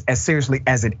taking this as seriously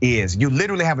as it is. You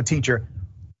literally have a teacher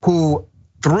who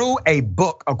threw a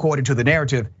book, according to the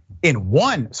narrative, in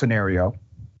one scenario,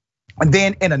 and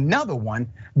then in another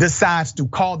one decides to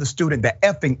call the student the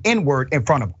effing N-word in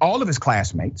front of all of his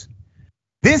classmates.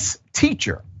 This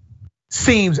teacher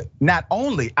seems not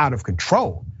only out of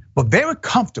control, but very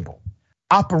comfortable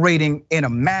operating in a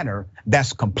manner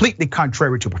that's completely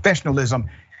contrary to professionalism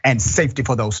and safety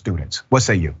for those students. What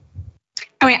say you?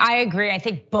 I mean, I agree. I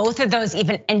think both of those,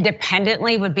 even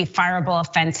independently, would be fireable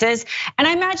offenses. And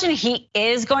I imagine he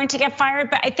is going to get fired,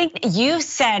 but I think you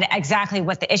said exactly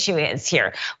what the issue is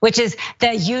here, which is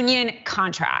the union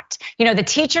contract. The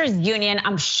teachers union,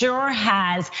 I'm sure,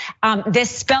 has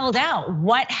this spelled out.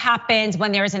 What happens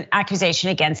when there's an accusation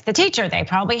against the teacher? They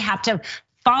probably have to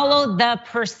follow the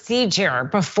procedure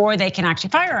before they can actually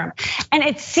fire him. And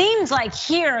it seems like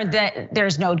here that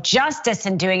there's no justice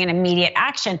in doing an immediate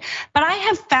action. But I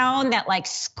have found that like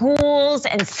schools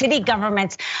and city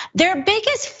governments, their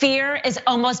biggest fear is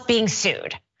almost being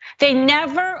sued. They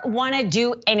never want to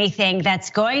do anything that's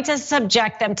going to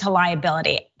subject them to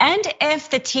liability. And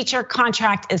if the teacher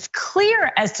contract is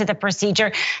clear as to the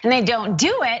procedure and they don't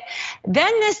do it,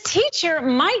 then this teacher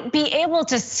might be able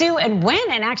to sue and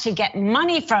win and actually get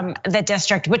money from the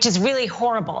district, which is really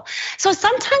horrible. So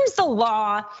sometimes the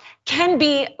law can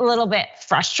be a little bit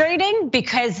frustrating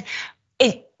because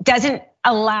it doesn't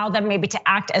allow them maybe to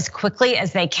act as quickly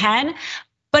as they can.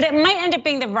 But it might end up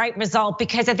being the right result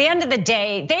because at the end of the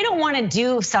day, they don't want to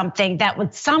do something that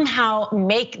would somehow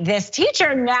make this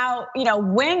teacher now,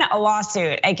 win a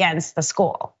lawsuit against the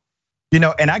school.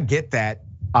 And I get that,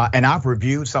 and I've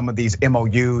reviewed some of these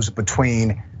MOUs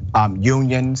between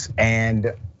unions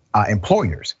and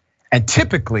employers. And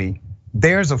typically,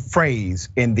 there's a phrase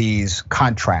in these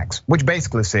contracts which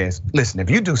basically says, listen, if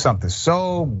you do something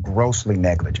so grossly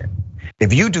negligent,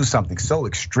 if you do something so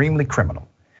extremely criminal,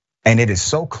 and it is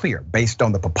so clear based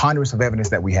on the preponderance of evidence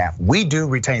that we have, we do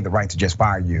retain the right to just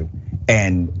fire you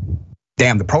and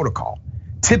damn the protocol.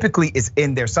 Typically it's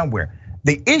in there somewhere.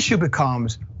 The issue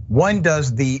becomes, when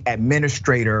does the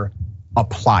administrator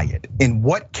apply it? In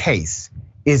what case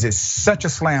is it such a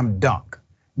slam dunk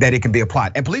that it can be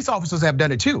applied? And police officers have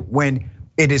done it too, when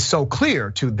it is so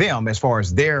clear to them as far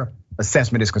as their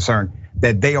assessment is concerned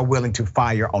that they are willing to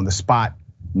fire on the spot,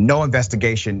 no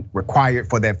investigation required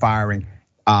for that firing,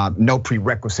 no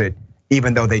prerequisite,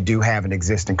 even though they do have an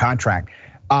existing contract.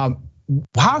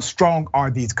 How strong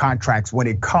are these contracts when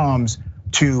it comes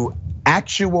to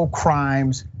actual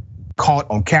crimes caught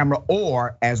on camera,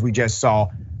 or as we just saw,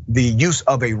 the use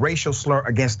of a racial slur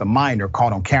against a minor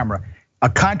caught on camera? A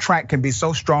contract can be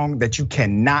so strong that you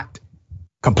cannot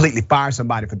completely fire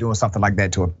somebody for doing something like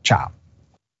that to a child.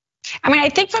 I mean, I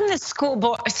think from the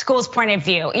school's point of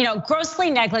view,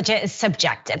 grossly negligent is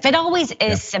subjective. It always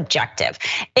is subjective.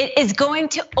 It is going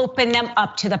to open them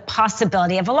up to the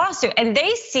possibility of a lawsuit. And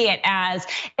they see it as,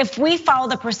 if we follow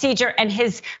the procedure and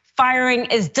his firing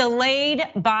is delayed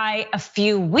by a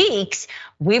few weeks,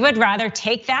 we would rather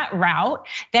take that route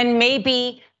than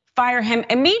maybe fire him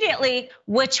immediately,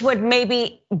 which would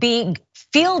maybe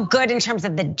feel good in terms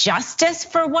of the justice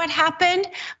for what happened,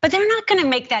 but they're not gonna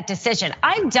make that decision.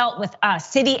 I've dealt with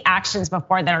city actions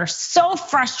before that are so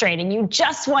frustrating. You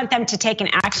just want them to take an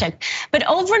action. But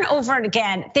over and over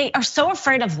again, they are so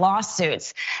afraid of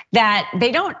lawsuits that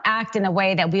they don't act in a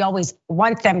way that we always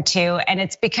want them to. And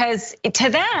it's because to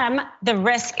them, the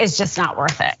risk is just not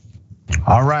worth it.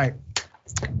 All right,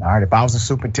 if I was a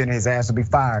superintendent, his ass would be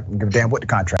fired. I don't give a damn what the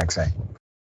contract say.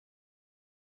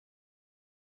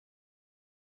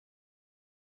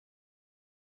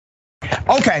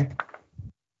 Okay,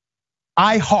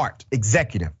 iHeart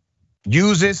executive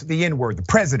uses the N-word. The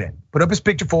president put up his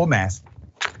picture full mask.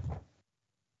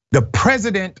 The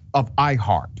president of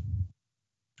iHeart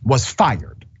was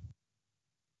fired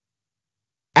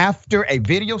after a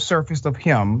video surfaced of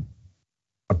him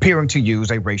appearing to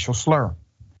use a racial slur.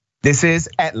 This is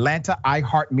Atlanta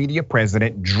iHeartMedia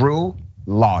president Drew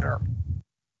Lauder,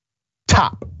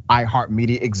 top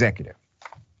iHeartMedia executive,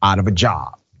 out of a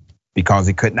job because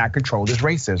he could not control his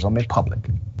racism in public.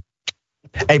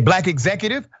 A black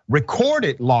executive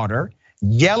recorded Lauder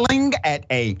yelling at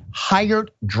a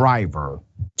hired driver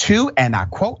to, and I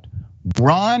quote,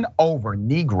 run over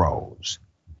Negroes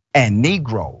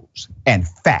and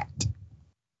fat.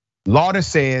 Lauder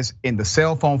says in the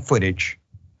cell phone footage,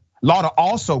 Lauder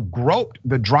also groped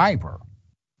the driver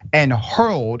and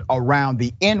hurled around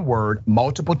the N-word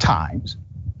multiple times.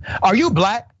 Are you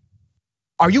black?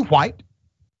 Are you white?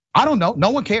 I don't know,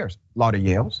 no one cares, Lauder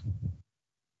yells.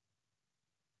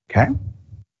 Okay.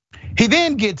 He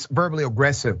then gets verbally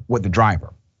aggressive with the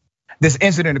driver. This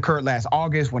incident occurred last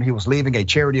August when he was leaving a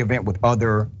charity event with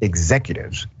other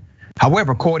executives.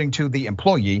 However, according to the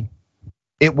employee,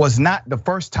 it was not the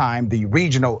first time the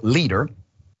regional leader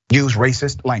used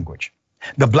racist language.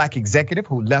 The black executive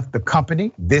who left the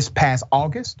company this past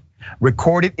August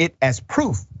recorded it as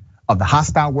proof of the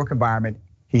hostile work environment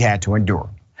he had to endure.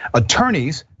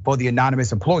 Attorneys for the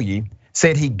anonymous employee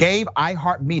said he gave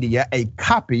iHeartMedia a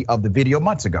copy of the video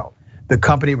months ago. The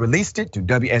company released it to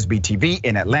WSB TV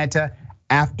in Atlanta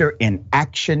after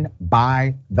inaction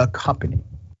by the company.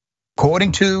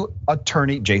 According to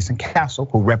attorney Jason Castle,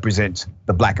 who represents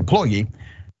the black employee,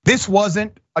 this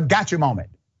wasn't a gotcha moment.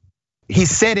 He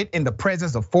said it in the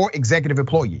presence of 4 executive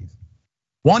employees,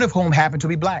 one of whom happened to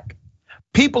be black.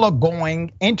 People are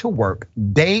going into work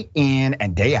day in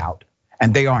and day out,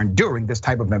 and they are enduring this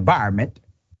type of environment,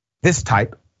 this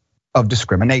type of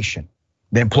discrimination.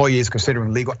 The employee is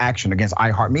considering legal action against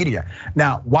iHeartMedia.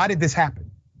 Now, why did this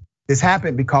happen? This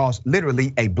happened because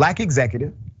literally a black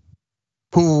executive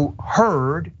who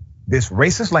heard this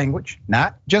racist language,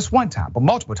 not just one time, but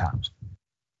multiple times,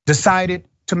 decided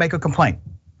to make a complaint.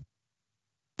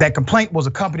 That complaint was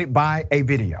accompanied by a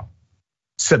video,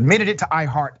 submitted it to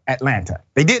iHeart Atlanta.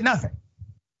 They did nothing.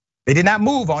 They did not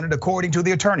move on it according to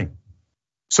the attorney.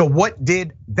 So what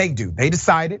did they do? They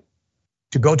decided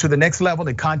to go to the next level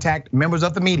and contact members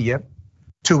of the media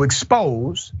to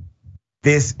expose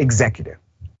this executive.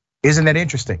 Isn't that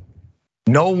interesting?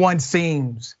 No one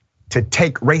seems to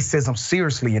take racism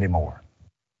seriously anymore.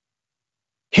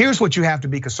 Here's what you have to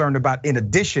be concerned about in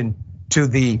addition to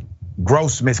the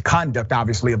gross misconduct,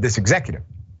 obviously, of this executive.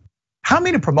 How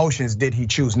many promotions did he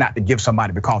choose not to give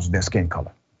somebody because of their skin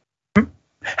color?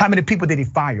 How many people did he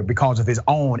fire because of his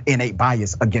own innate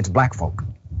bias against black folk?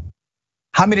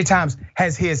 How many times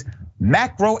has his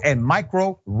macro and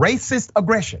micro racist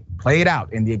aggression played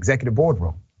out in the executive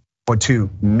boardroom or to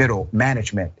middle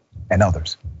management and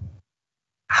others?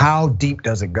 How deep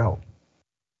does it go?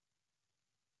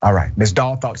 All right, Ms.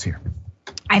 Dahl, thoughts here.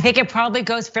 I think it probably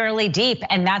goes fairly deep,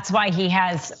 and that's why he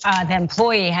has, the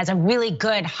employee has a really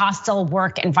good hostile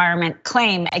work environment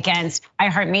claim against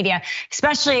iHeartMedia,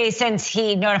 especially since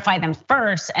he notified them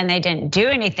first and they didn't do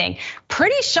anything.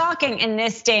 Pretty shocking in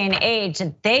this day and age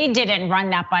that they didn't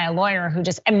run that by a lawyer who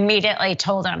just immediately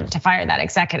told him to fire that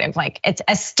executive. Like, it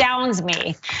astounds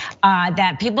me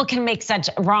that people can make such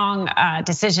wrong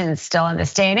decisions still in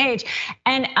this day and age.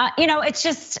 And it's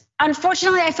just,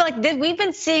 unfortunately, I feel like we've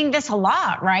been seeing this a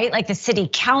lot, right? Like the city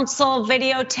council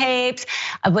videotapes,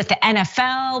 with the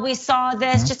NFL, we saw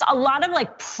this, just a lot of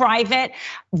like private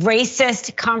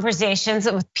racist conversations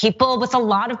with people with a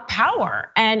lot of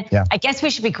power. And I guess we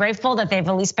should be grateful that they've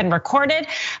at least been recorded,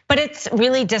 but it's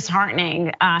really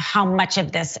disheartening how much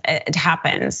of this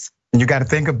happens. You got to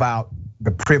think about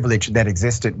the privilege that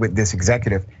existed with this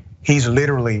executive. He's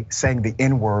literally saying the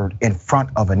N-word in front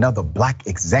of another Black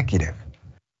executive,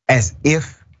 as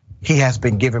if he has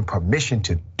been given permission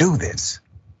to do this.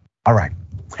 All right,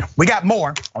 we got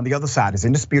more on the other side. It's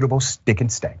indisputable, stick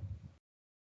and stay.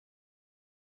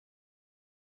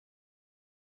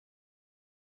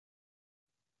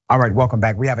 All right, welcome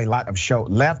back. We have a lot of show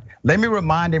left. Let me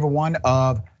remind everyone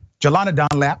of Jelana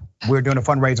Dunlap. We're doing a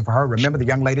fundraiser for her. Remember the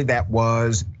young lady that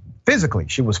was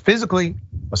she was physically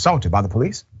assaulted by the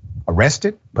police,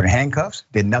 arrested, put in handcuffs,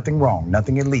 did nothing wrong,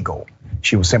 nothing illegal.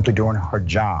 She was simply doing her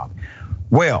job.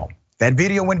 Well, that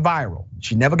video went viral.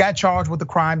 She never got charged with the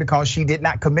crime because she did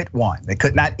not commit one. They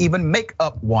could not even make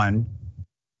up one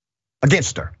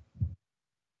against her.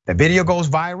 The video goes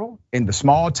viral in the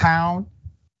small town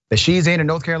that she's in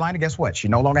North Carolina. Guess what? She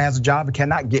no longer has a job and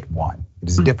cannot get one. It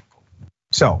is difficult.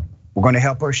 So we're going to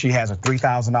help her. She has a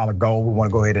 $3,000 goal. We want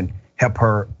to go ahead and help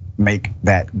her make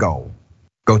that goal.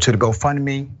 Go to the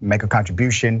GoFundMe, make a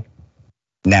contribution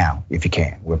now if you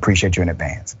can. We appreciate you in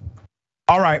advance.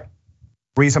 All right,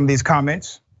 read some of these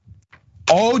comments.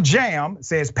 Old Jam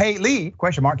says paid leave, ?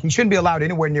 He shouldn't be allowed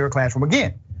anywhere near a classroom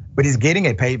again, but he's getting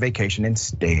a paid vacation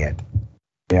instead.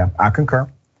 Yeah, I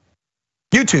concur.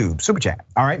 YouTube, super chat.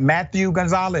 All right, Matthew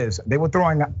Gonzalez, they were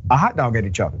throwing a hot dog at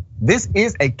each other. This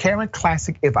is a Karen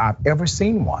classic if I've ever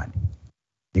seen one.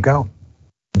 You go.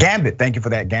 Gambit, thank you for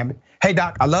that, Gambit. Hey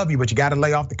Doc, I love you, but you gotta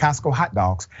lay off the Costco hot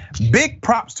dogs. Big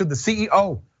props to the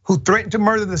CEO who threatened to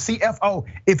murder the CFO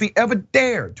if he ever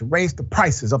dared to raise the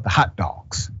prices of the hot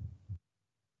dogs.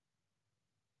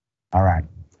 All right,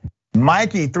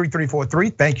 Mikey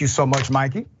 3343, thank you so much,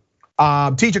 Mikey.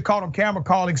 Teacher caught on camera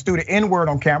calling student N-word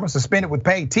on camera, suspended with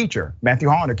paid. Teacher Matthew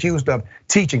Hahn accused of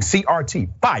teaching CRT,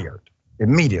 fired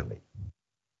immediately.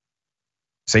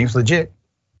 Seems legit.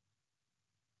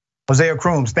 Hosea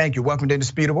Crooms, thank you. Welcome to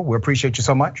Indisputable. We appreciate you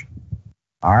so much.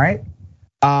 All right.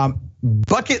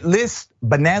 Bucket List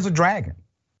Bonanza Dragon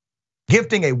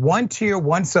gifting a 1-tier,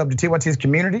 1-sub to TYT's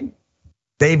community.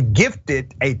 They've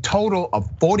gifted a total of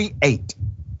 48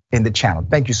 in the channel.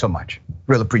 Thank you so much.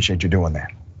 Really appreciate you doing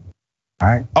that. All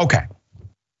right. Okay.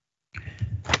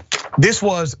 This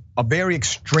was a very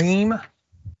extreme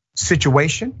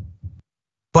situation,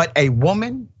 but a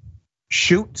woman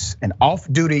shoots an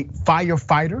off-duty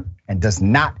firefighter and does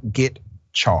not get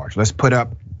charged. Let's put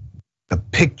up the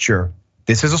picture.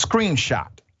 This is a screenshot,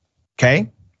 okay?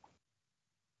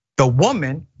 The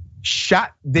woman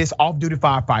shot this off-duty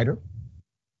firefighter.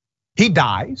 He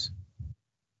dies.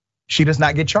 She does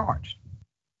not get charged.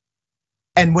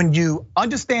 And when you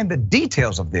understand the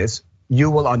details of this, you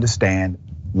will understand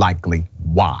likely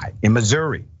why. In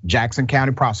Missouri, Jackson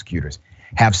County prosecutors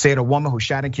have said a woman who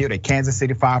shot and killed a Kansas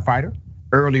City firefighter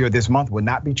earlier this month will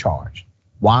not be charged.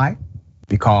 Why?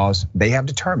 Because they have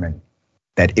determined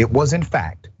that it was in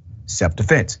fact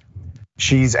self-defense.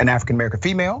 She's an African-American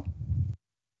female.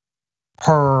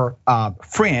 Her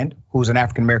friend, who's an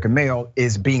African-American male,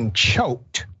 is being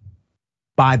choked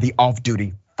by the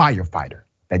off-duty firefighter.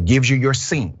 That gives you your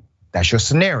scene, that's your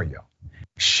scenario.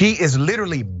 She is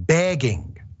literally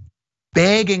begging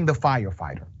the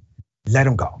firefighter, let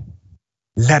him go,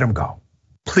 let him go,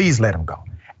 please let him go.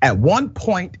 At one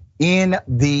point in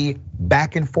the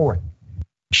back and forth,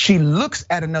 she looks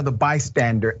at another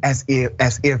bystander as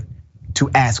if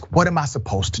to ask, what am I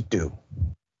supposed to do?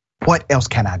 What else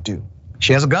can I do?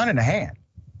 She has a gun in her hand.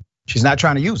 She's not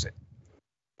trying to use it.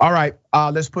 All right,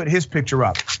 let's put his picture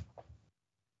up.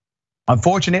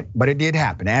 Unfortunate, but it did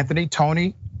happen. Anthony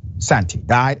Tony Santi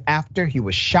died after he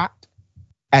was shot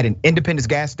at an Independence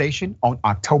gas station on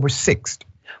October 6th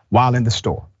while in the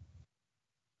store.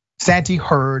 Santi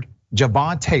heard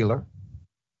Javon Taylor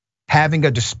having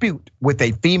a dispute with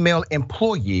a female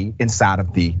employee inside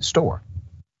of the store.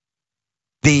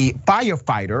 The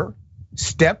firefighter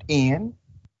stepped in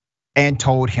and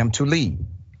told him to leave.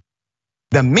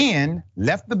 The men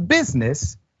left the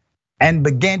business and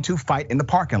began to fight in the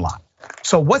parking lot.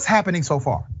 So what's happening so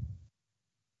far?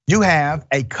 You have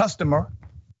a customer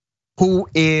who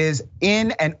is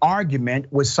in an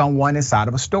argument with someone inside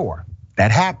of a store.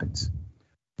 That happens.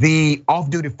 The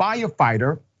off-duty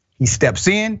firefighter, he steps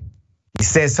in, he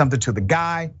says something to the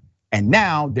guy, and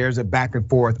now there's a back and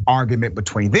forth argument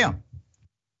between them.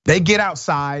 They get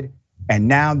outside, and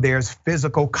now there's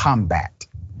physical combat.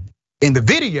 In the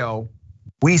video,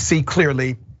 we see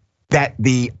clearly that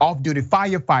the off-duty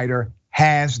firefighter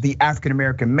has the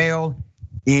African-American male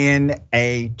in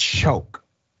a choke.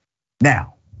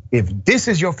 Now, if this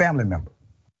is your family member,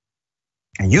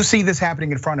 and you see this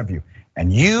happening in front of you,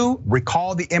 and you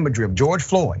recall the imagery of George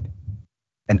Floyd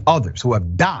and others who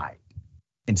have died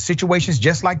in situations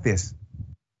just like this,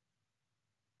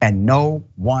 and no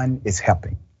one is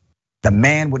helping, the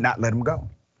man would not let him go.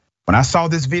 When I saw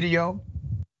this video,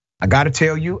 I gotta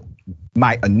tell you,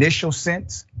 my initial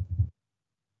sense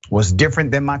was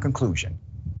different than my conclusion.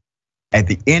 At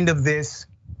the end of this,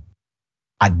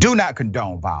 I do not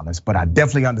condone violence, but I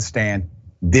definitely understand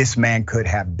this man could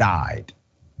have died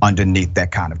underneath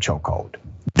that kind of chokehold.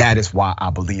 That is why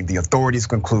I believe the authorities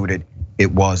concluded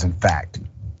it was in fact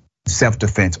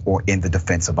self-defense or in the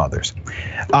defense of others.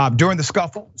 During the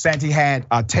scuffle, Santee had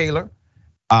Taylor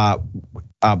in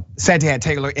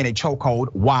a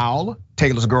chokehold while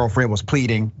Taylor's girlfriend was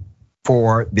pleading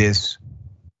for this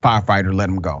firefighter to let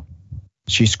him go.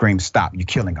 She screamed, "Stop, you're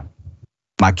killing him.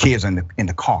 My kids are in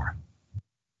the car."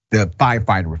 The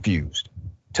firefighter refused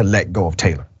to let go of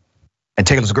Taylor. And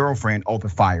Taylor's girlfriend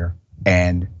opened fire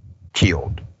and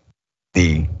killed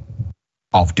the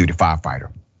off-duty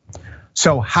firefighter.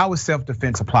 So how is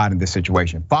self-defense applied in this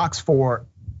situation? Fox 4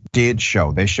 did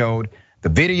show, they showed the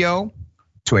video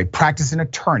to a practicing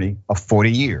attorney of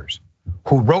 40 years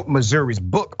who wrote Missouri's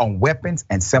book on weapons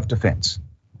and self-defense.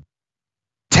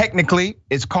 Technically,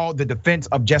 it's called the defense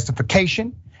of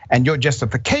justification, and your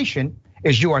justification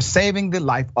is you are saving the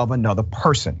life of another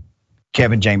person.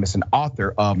 Kevin Jamison,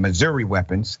 author of Missouri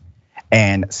Weapons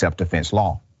and Self-Defense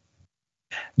Law.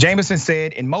 Jamison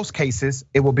said, in most cases,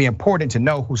 it will be important to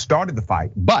know who started the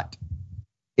fight, but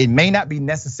it may not be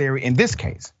necessary in this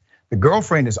case. The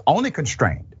girlfriend is only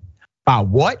constrained by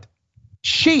what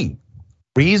she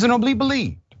reasonably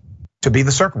believed to be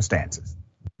the circumstances.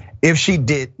 If she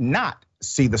did not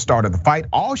see the start of the fight,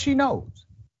 all she knows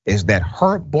is that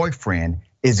her boyfriend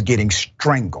is getting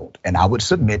strangled, and I would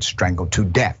submit strangled to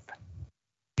death.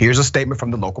 Here's a statement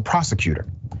from the local prosecutor.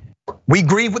 "We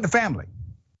grieve with the family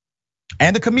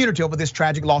and the community over this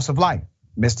tragic loss of life,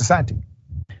 Mr. Santee."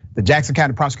 The Jackson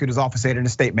County Prosecutor's Office said in a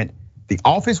statement, the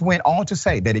office went on to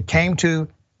say that it came to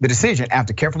the decision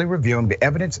after carefully reviewing the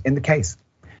evidence in the case.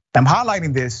 I'm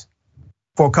highlighting this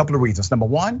for a couple of reasons. Number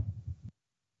one,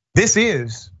 this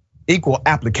is equal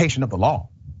application of the law.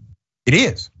 It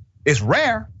is. It's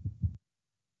rare,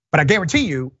 but I guarantee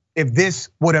you, if this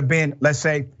would have been, let's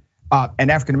say, an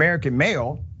African-American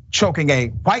male choking a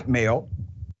white male,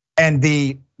 and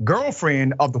the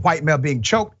girlfriend of the white male being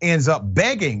choked ends up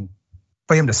begging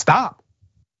for him to stop.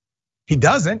 He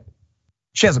doesn't.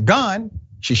 She has a gun,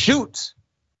 she shoots.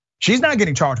 She's not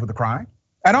getting charged with a crime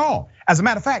at all. As a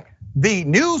matter of fact, the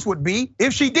news would be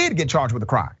if she did get charged with a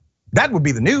crime. That would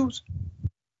be the news.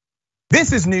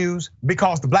 This is news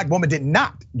because the black woman did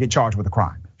not get charged with a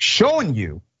crime, showing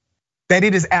you that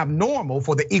it is abnormal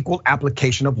for the equal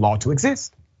application of law to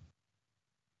exist.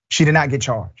 She did not get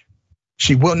charged.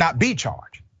 She will not be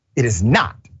charged. It is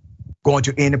not going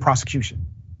to end the prosecution.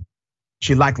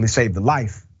 She likely saved the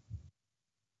life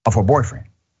of her boyfriend.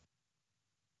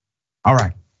 All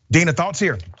right, Dina, thoughts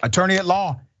here. Attorney at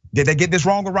law, did they get this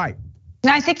wrong or right?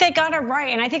 No, I think they got it right.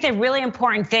 And I think the really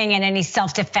important thing in any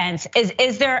self-defense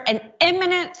is there an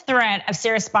imminent threat of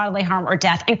serious bodily harm or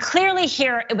death? And clearly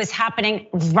here, it was happening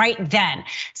right then.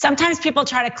 Sometimes people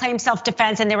try to claim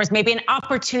self-defense and there was maybe an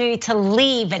opportunity to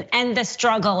leave and end the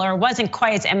struggle, or it wasn't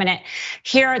quite as imminent.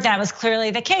 Here, that was clearly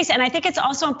the case. And I think it's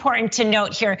also important to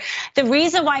note here, the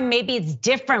reason why maybe it's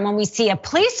different when we see a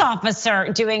police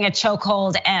officer doing a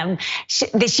chokehold,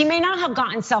 she may not have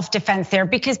gotten self-defense there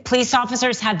because police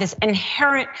officers have this inherent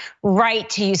right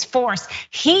to use force.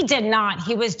 He did not.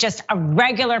 He was just a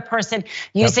regular person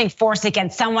using force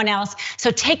against someone else.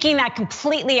 So taking that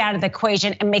completely out of the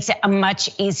equation, it makes it a much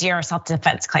easier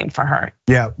self-defense claim for her.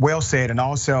 Yeah, well said. And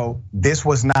also, this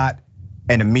was not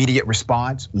an immediate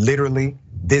response. Literally,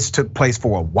 this took place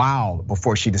for a while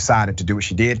before she decided to do what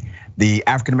she did. The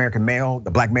African-American male,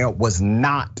 the black male, was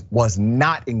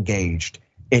not engaged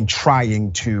in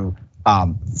trying to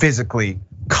physically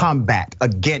combat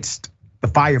against the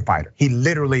firefighter. He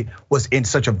literally was in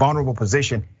such a vulnerable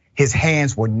position. His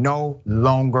hands were no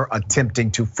longer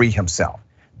attempting to free himself.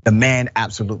 The man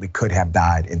absolutely could have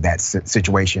died in that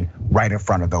situation right in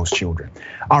front of those children.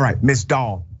 All right, Ms.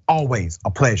 Dahl, always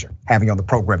a pleasure having you on the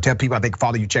program. Tell people how they can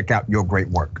follow you, check out your great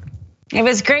work. It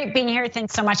was great being here.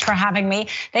 Thanks so much for having me.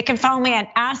 They can follow me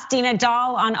at Ask Dina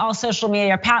Dahl on all social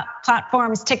media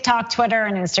platforms, TikTok, Twitter,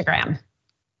 and Instagram.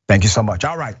 Thank you so much.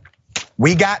 All right,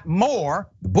 we got more.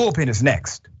 The bullpen is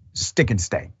next. Stick and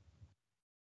stay.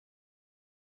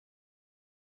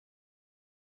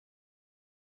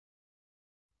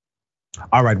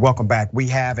 All right, welcome back. We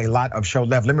have a lot of show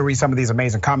left. Let me read some of these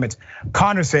amazing comments.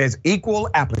 Connor says, equal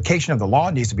application of the law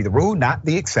needs to be the rule, not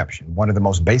the exception. One of the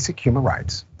most basic human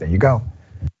rights. There you go.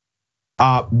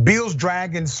 Bill's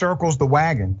dragon circles the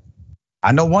wagon.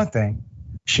 I know one thing.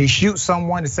 She shoots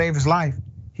someone to save his life.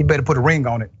 He better put a ring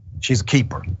on it. She's a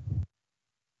keeper.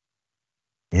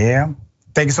 Yeah.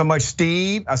 Thank you so much,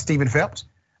 Stephen Phelps.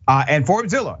 And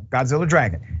Forbesilla, Godzilla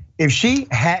Dragon. If she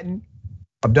hadn't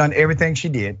done everything she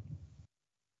did,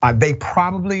 they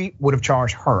probably would have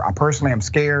charged her. I personally am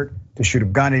scared to shoot a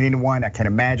gun at anyone. I can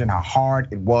imagine how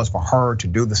hard it was for her to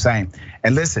do the same.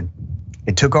 And listen,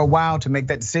 it took her a while to make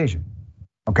that decision.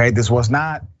 Okay, this was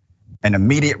not an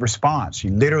immediate response. She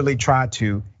literally tried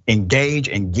to engage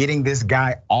in getting this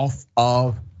guy off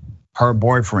of her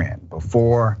boyfriend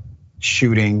before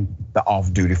shooting the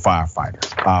off-duty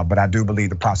firefighter. But I do believe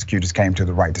the prosecutors came to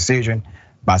the right decision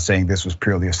by saying this was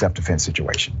purely a self-defense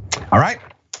situation. All right,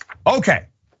 okay.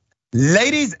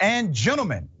 Ladies and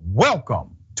gentlemen,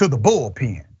 welcome to the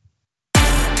bullpen.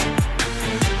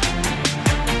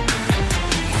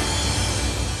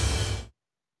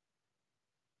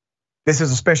 This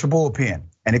is a special bullpen,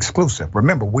 an exclusive.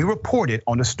 Remember, we reported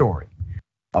on the story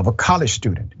of a college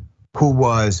student who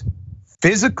was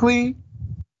physically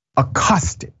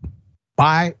accosted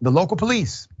by the local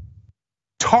police,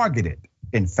 targeted,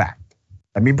 in fact.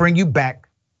 Let me bring you back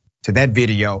to that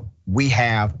video. We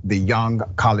have the young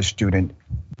college student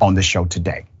on the show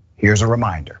today. Here's a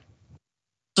reminder.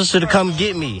 Should have come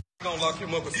get me.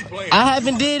 I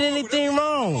haven't did anything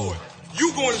wrong.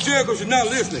 You going to jail because you're not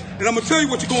listening. And I'm gonna tell you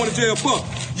what you're going to jail for.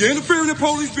 You're interfering in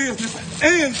police business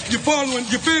and you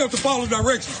failed to follow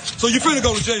directions. So you're finna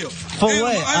go to jail. For and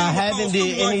what? I haven't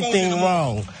did anything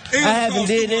wrong. I haven't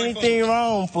did anything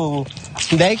wrong, fool.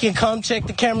 They can come check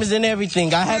the cameras and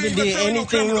everything. I haven't did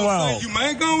anything wrong. You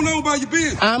ain't going on about your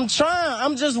business. I'm trying.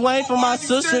 I'm just waiting for my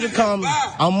sister to come.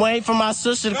 I'm waiting for my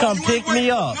sister to come pick me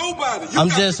up. I'm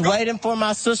just waiting for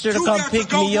my sister to come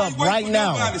pick me up right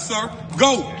now.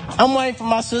 Go. I'm waiting for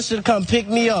my sister to come pick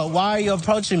me up. Why are you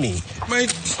approaching me? Man,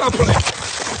 stop playing.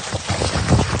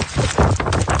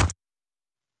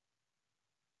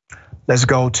 Let's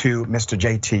go to Mr.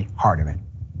 JT Hardiman,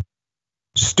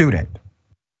 student,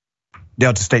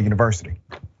 Delta State University.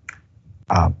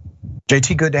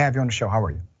 JT, good to have you on the show. How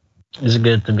are you? It's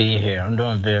good to be here. I'm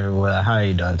doing very well. How are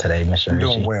you doing today, Mr. Richie?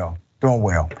 Doing well, doing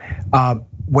well.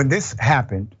 When this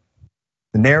happened,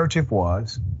 the narrative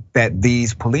was that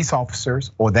these police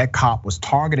officers or that cop was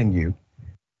targeting you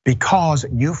because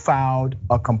you filed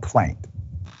a complaint.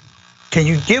 Can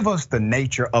you give us the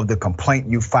nature of the complaint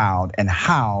you filed and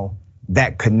how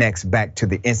that connects back to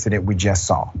the incident we just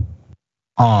saw?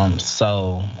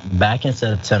 So back in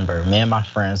September, me and my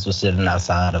friends were sitting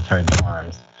outside of her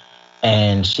dorms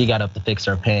and she got up to fix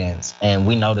her pants and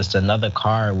we noticed another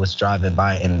car was driving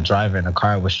by and the driver in the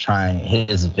car was trying he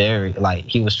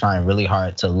was trying really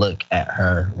hard to look at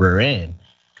her rear end.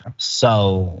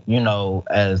 So,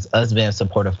 as us being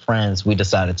supportive friends, we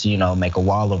decided to, make a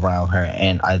wall around her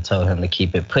and I told him to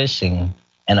keep it pushing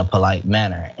in a polite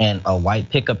manner. And a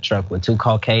white pickup truck with two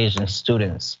Caucasian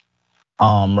students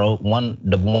the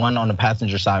one on the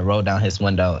passenger side rolled down his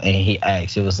window and he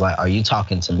asked, he was like, "Are you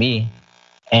talking to me?"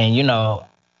 And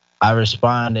I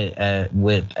responded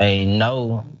with a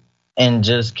no and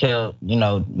just kept,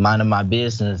 minding my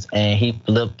business. And he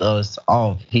flipped us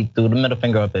off. He threw the middle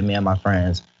finger up at me and my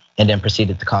friends and then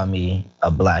proceeded to call me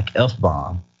a black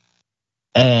F-bomb.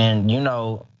 And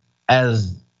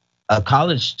as a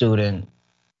college student,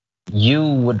 you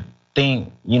would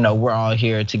think, we're all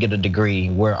here to get a degree.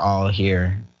 We're all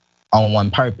here on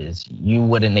one purpose. You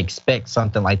wouldn't expect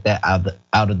something like that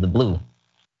out of the blue.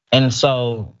 And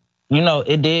so,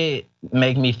 it did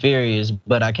make me furious,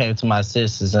 but I came to my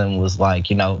senses and was like,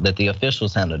 that the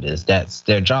officials handle this. That's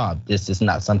their job. This is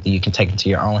not something you can take into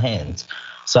your own hands.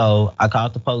 So I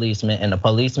called the policeman, and the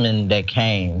policeman that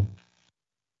came,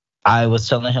 I was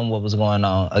telling him what was going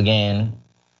on. Again,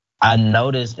 I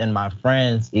noticed, and my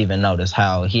friends even noticed,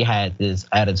 how he had this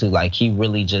attitude like he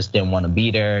really just didn't want to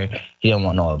be there. He didn't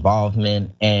want no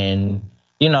involvement. And,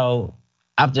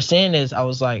 after seeing this, I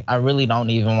was like, I really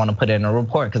don't even want to put it in a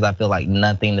report because I feel like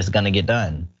nothing is going to get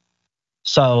done.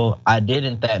 So I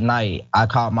didn't that night. I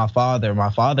called my father. My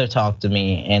father talked to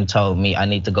me and told me I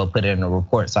need to go put it in a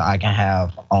report so I can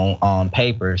have on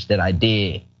papers that I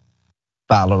did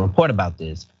file a report about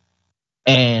this.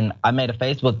 And I made a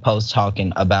Facebook post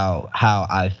talking about how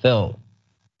I felt.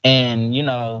 And,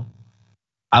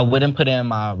 I wouldn't put in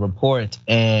my report.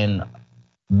 And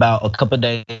about a couple of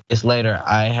days later,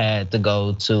 I had to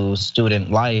go to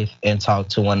Student Life and talk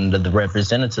to one of the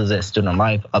representatives at Student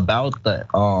Life about the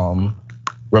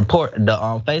report, the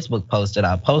Facebook post that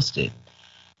I posted.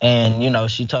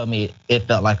 And, she told me it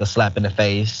felt like a slap in the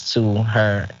face to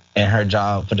her and her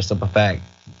job for the simple fact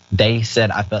they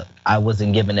said I felt I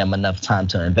wasn't giving them enough time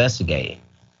to investigate.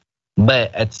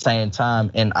 But at the same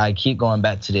time, and I keep going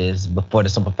back to this, before the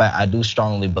simple fact, I do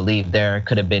strongly believe there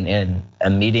could have been an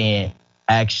immediate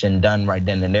action done right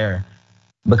then and there.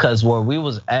 Because where we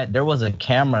was at, there was a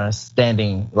camera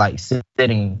standing, like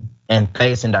sitting and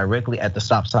facing directly at the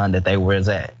stop sign that they was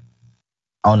at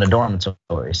on the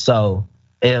dormitory. So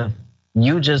if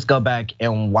you just go back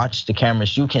and watch the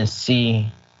cameras, you can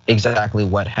see exactly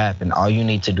what happened. All you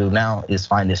need to do now is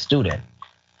find the student.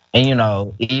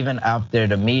 And even after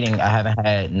the meeting, I haven't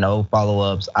had no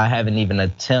follow-ups. I haven't even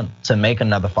attempted to make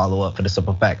another follow-up for the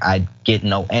simple fact I get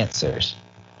no answers.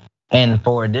 And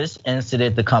for this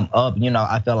incident to come up,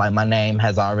 I feel like my name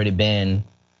has already been,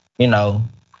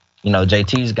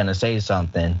 JT's gonna say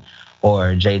something, or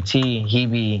JT,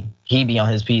 he be on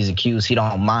his P's and Q's. He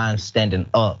don't mind standing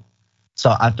up.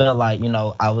 So I feel like,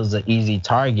 I was an easy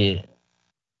target.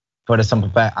 For the simple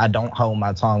fact, I don't hold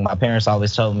my tongue. My parents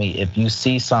always told me, if you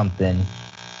see something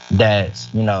that's,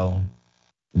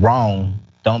 wrong,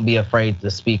 don't be afraid to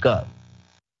speak up.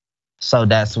 So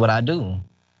that's what I do.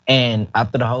 And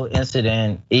after the whole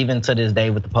incident, even to this day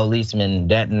with the policeman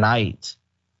that night,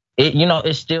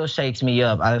 it still shakes me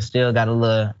up. I still got a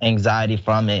little anxiety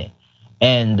from it.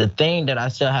 And the thing that I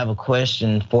still have a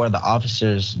question for the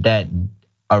officers that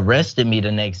arrested me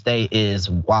the next day is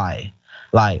why?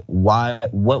 Like, why?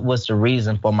 What was the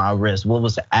reason for my arrest? What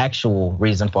was the actual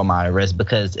reason for my arrest?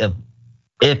 Because if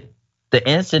the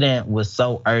incident was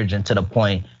so urgent to the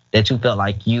point that you felt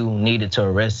like you needed to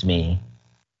arrest me,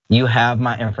 you have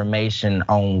my information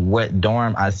on what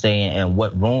dorm I stay in and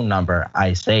what room number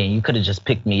I stay in. You could have just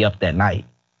picked me up that night.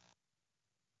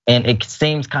 And it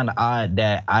seems kind of odd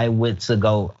that I would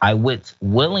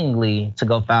willingly to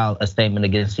go file a statement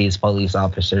against these police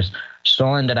officers,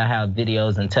 showing that I have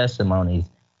videos and testimonies,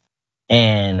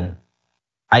 and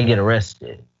I get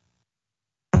arrested.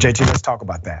 JT, let's talk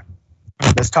about that.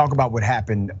 Let's talk about what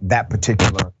happened that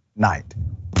particular night.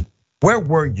 Where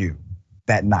were you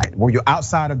that night? Were you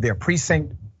outside of their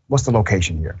precinct? What's the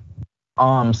location here?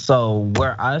 So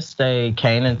where I stay,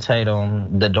 Canaan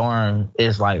Tatum, the dorm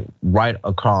is like right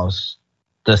across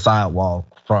the sidewalk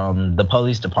from the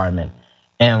police department.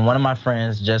 And one of my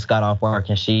friends just got off work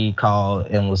and she called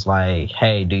and was like,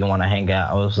 hey, do you wanna hang out?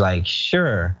 I was like,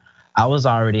 sure. I was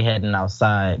already heading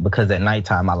outside because at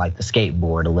nighttime I like to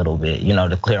skateboard a little bit,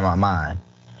 to clear my mind.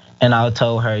 And I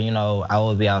told her, I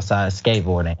would be outside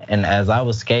skateboarding. And as I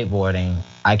was skateboarding,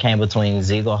 I came between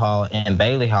Ziegler Hall and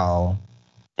Bailey Hall.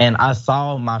 And I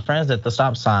saw my friends at the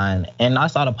stop sign, and I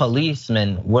saw the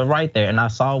policemen were right there, and I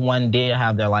saw one did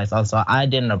have their lights on, so I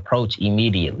didn't approach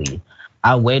immediately.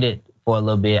 I waited for a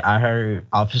little bit. I heard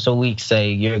Officer Weeks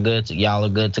say, y'all are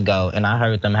good to go, and I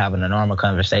heard them having a normal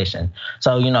conversation.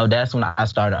 So, that's when I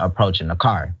started approaching the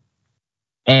car.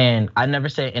 And I never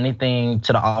said anything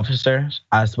to the officers.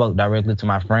 I spoke directly to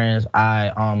my friends.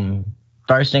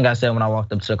 First thing I said when I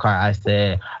walked up to the car, I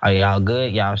said, are y'all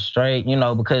good? Y'all straight?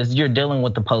 Because you're dealing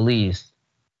with the police.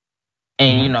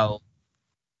 And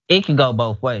it can go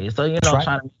both ways. So,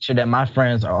 trying to make sure that my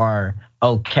friends are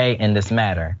okay in this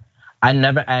matter. I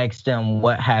never asked them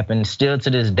what happened. Still to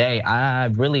this day, I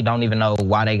really don't even know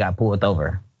why they got pulled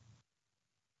over.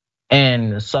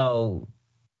 And so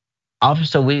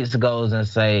Officer Weeks goes and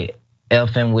say,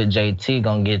 Elfin with JT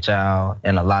gonna get y'all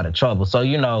in a lot of trouble.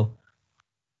 So,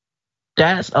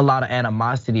 that's a lot of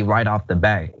animosity right off the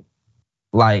bat.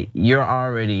 Like, you're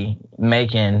already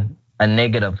making a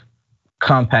negative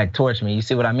compact towards me. You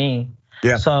see what I mean?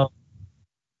 Yeah. So,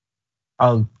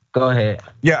 go ahead.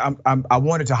 Yeah, I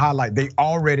wanted to highlight, the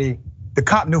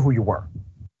cop knew who you were.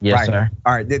 Yes, right? Sir.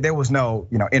 All right, there was no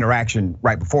interaction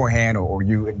right beforehand, or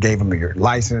you gave him your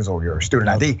license or your student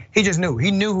ID. He just knew,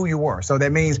 who you were. So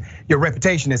that means your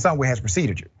reputation in some way has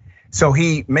preceded you. So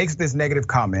he makes this negative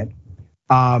comment.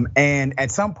 And at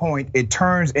some point, it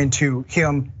turns into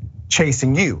him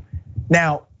chasing you.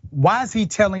 Now, why is he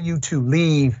telling you to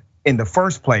leave in the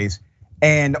first place?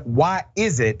 And why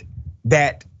is it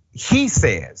that he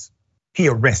says he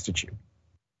arrested you?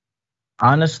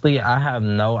 Honestly, I have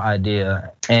no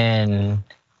idea. And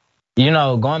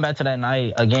going back to that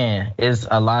night again, it's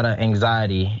a lot of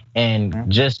anxiety. And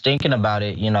just thinking about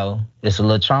it, it's a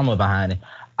little trauma behind it.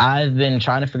 I've been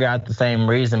trying to figure out the same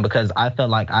reason because I felt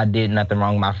like I did nothing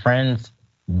wrong. My friends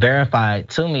verified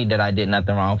to me that I did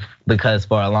nothing wrong because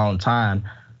for a long time,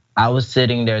 I was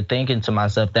sitting there thinking to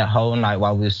myself that whole night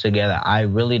while we was together, I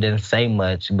really didn't say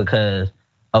much because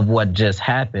of what just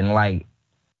happened. Like,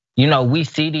 we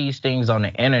see these things on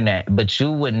the internet, but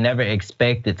you would never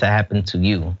expect it to happen to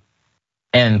you.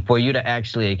 And for you to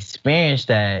actually experience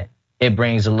that, it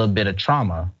brings a little bit of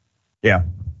trauma. Yeah.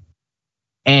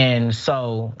 And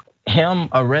so him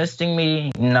arresting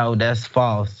me, no, that's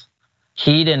false.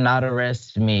 He did not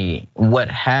arrest me. What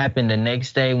happened the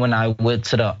next day when I went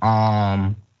to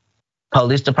the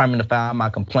police department to file my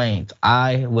complaints,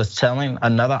 I was telling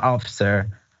another officer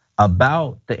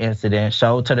about the incident,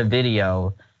 showed her the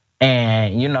video.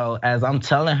 And as I'm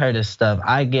telling her this stuff,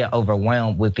 I get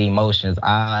overwhelmed with emotions.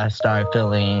 I started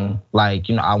feeling like,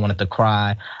 I wanted to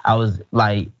cry. I was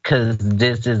like, cause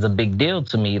this is a big deal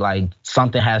to me. Like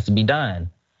something has to be done.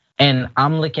 And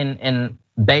I'm looking, and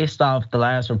based off the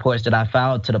last reports that I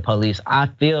filed to the police, I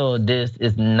feel this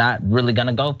is not really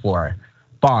gonna go far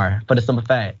for the simple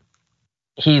fact,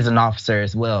 he's an officer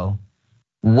as well.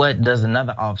 What does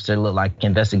another officer look like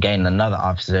investigating another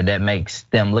officer that makes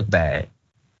them look bad?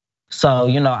 So,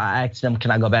 I asked them,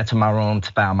 can I go back to my room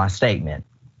to file my statement?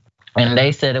 And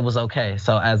they said it was okay.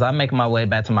 So as I make my way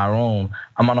back to my room,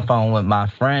 I'm on the phone with my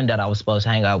friend that I was supposed to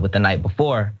hang out with the night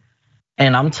before.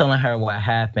 And I'm telling her what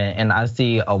happened. And I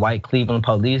see a white Cleveland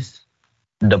Police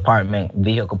Department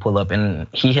vehicle pull up and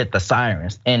he hit the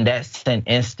sirens. And that sent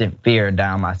instant fear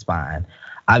down my spine.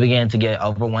 I began to get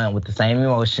overwhelmed with the same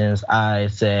emotions. I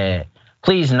said,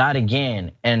 please, not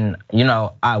again. And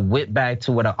I went back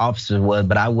to where the officer was,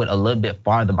 but I went a little bit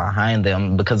farther behind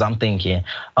them because I'm thinking,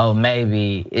 oh,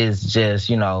 maybe it's just,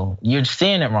 you're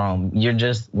seeing it wrong. You're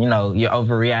just, you're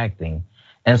overreacting.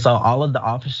 And so all of the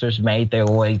officers made their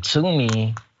way to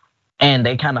me and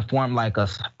they kind of formed like a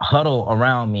huddle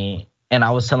around me. And I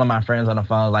was telling my friends on the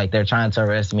phone, like they're trying to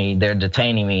arrest me, they're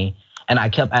detaining me. And I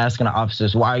kept asking the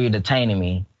officers, why are you detaining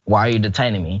me? Why are you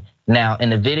detaining me? Now, in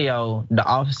the video, the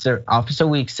Officer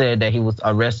Weeks said that he was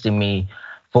arresting me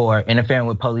for interfering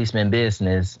with policeman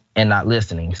business and not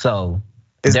listening. So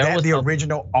is that the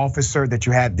original officer that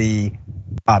you had the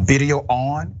video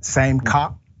on? Same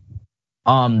cop?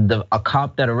 A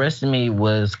cop that arrested me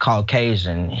was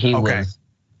Caucasian. He was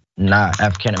not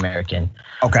African American.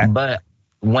 Okay. But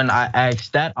when I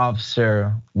asked that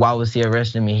officer why was he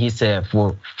arresting me, he said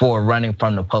for running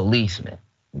from the policeman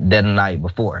the night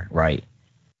before, right?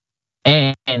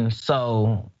 And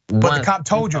so, but the cop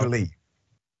told you to leave.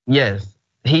 Yes,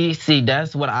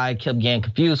 that's what I kept getting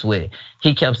confused with.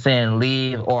 He kept saying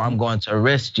leave or I'm going to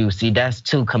arrest you. See, that's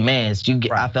two commands.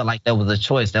 I felt like that was a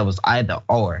choice. That was either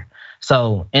or.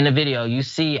 So in the video, you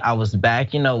see, I was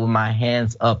back, with my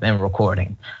hands up and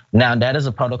recording. Now that is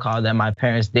a protocol that my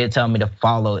parents did tell me to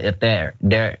follow if there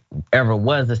ever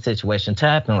was a situation to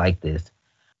happen like this.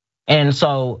 And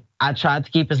so I tried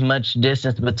to keep as much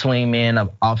distance between me and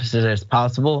the officers as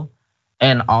possible.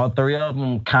 And all three of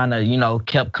them kind of,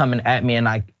 kept coming at me. And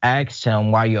I asked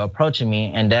him, why are you approaching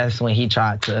me? And that's when he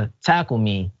tried to tackle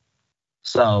me.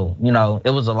 So, it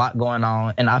was a lot going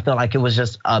on. And I felt like it was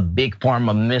just a big form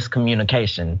of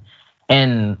miscommunication.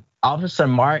 And Officer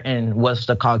Martin was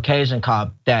the Caucasian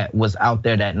cop that was out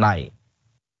there that night.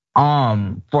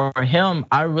 For him,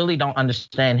 I really don't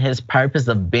understand his purpose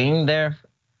of being there.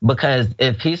 Because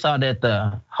if he saw that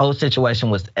the whole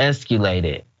situation was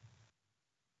escalated,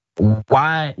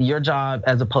 why your job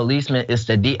as a policeman is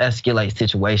to de-escalate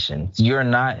situations. You're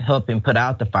not helping put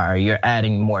out the fire, you're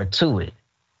adding more to it.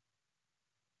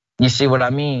 You see what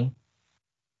I mean?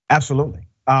 Absolutely.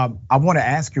 I want to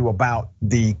ask you about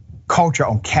the culture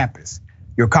on campus.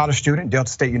 You're a college student,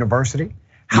 Delta State University.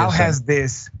 How has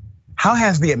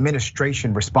the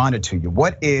administration responded to you?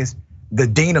 What is the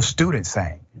dean of students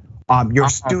saying? Your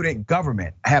student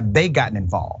government, have they gotten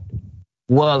involved?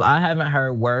 Well, I haven't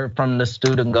heard word from the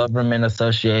Student Government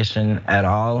Association at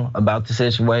all about the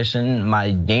situation.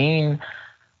 My dean,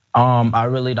 I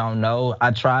really don't know.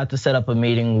 I tried to set up a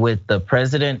meeting with the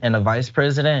president and the vice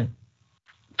president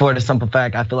for the simple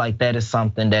fact I feel like that is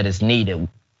something that is needed.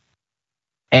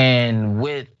 And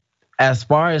with as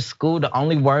far as school, the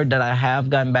only word that I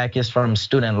have gotten back is from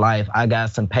student life. I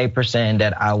got some paper saying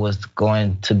that I was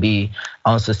going to be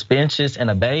on suspension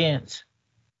and abeyance.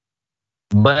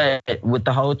 But with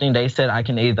the whole thing, they said I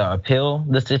can either appeal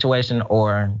the situation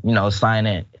or, sign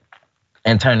it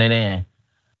and turn it in.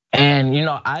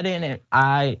 And,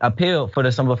 I appealed for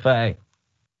the simple fact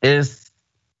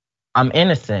I'm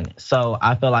innocent. So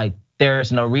I feel like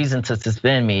there's no reason to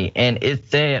suspend me. And it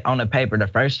said on the paper, the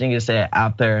first thing it said,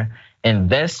 after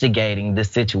investigating the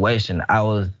situation, I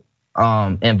was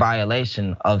in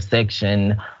violation of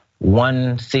section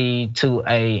 1C,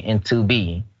 2A, and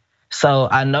 2B. So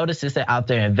I noticed it said out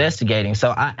there investigating. So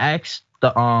I asked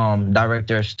the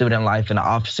director of student life and the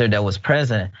officer that was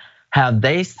present, have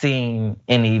they seen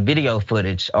any video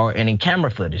footage or any camera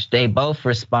footage? They both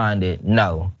responded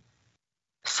no.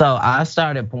 So I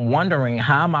started wondering,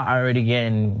 how am I already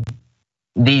getting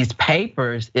these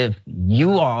papers if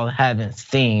you all haven't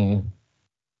seen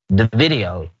the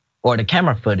video or the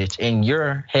camera footage, and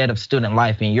you're head of student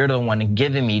life and you're the one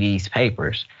giving me these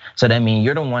papers? So that means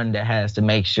you're the one that has to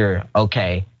make sure,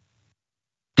 okay,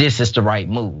 this is the right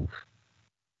move.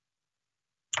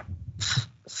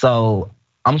 So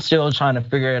I'm still trying to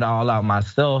figure it all out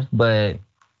myself, but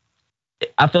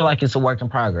I feel like it's a work in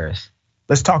progress.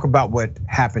 Let's talk about what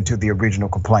happened to the original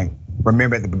complaint.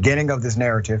 Remember, at the beginning of this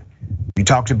narrative, you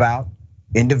talked about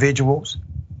individuals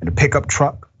in a pickup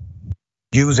truck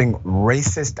using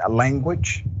racist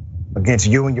language against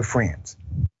you and your friends.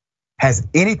 Has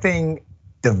anything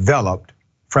developed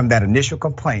from that initial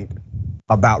complaint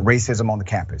about racism on the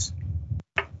campus?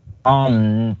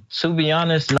 To be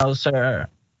honest, no, sir.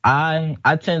 I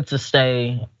tend to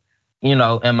stay, in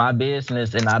my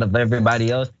business and out of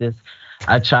everybody else's.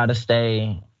 I try to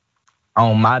stay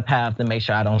on my path to make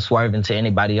sure I don't swerve into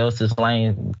anybody else's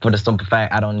lane, for the simple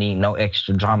fact I don't need no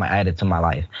extra drama added to my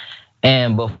life.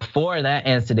 And before that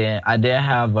incident, I did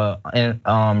have a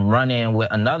run-in with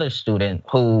another student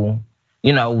who,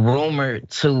 rumored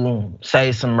to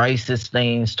say some racist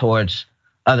things towards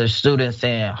other students,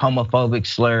 saying homophobic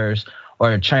slurs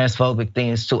or transphobic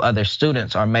things to other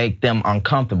students or make them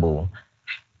uncomfortable.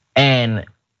 And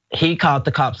he called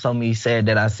the cops on me, said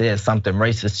that I said something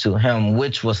racist to him,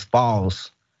 which was false.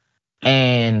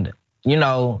 And,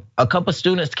 a couple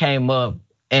students came up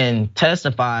and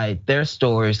testified their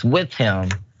stories with him.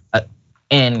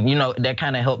 And that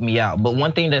kind of helped me out. But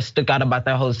one thing that stuck out about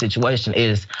that whole situation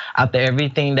is, after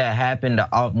everything that happened,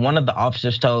 one of the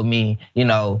officers told me,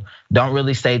 don't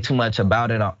really say too much about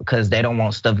it because they don't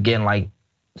want stuff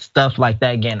like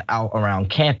that getting out around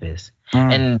campus.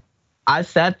 And I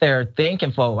sat there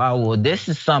thinking for a while, well, this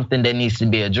is something that needs to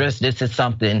be addressed. This is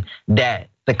something that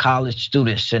the college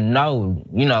students should know,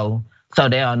 so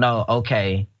they'll know,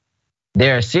 okay,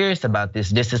 they're serious about this.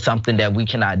 This is something that we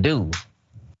cannot do.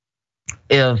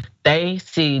 If they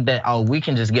see that, oh, we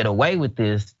can just get away with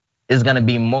this, it's gonna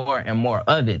be more and more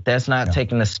of it. That's not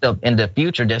taking a step in the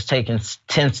future, that's taking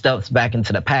 10 steps back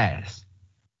into the past.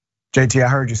 JT, I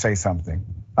heard you say something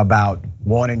about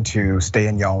wanting to stay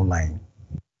in your own lane.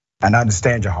 And I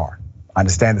understand your heart, I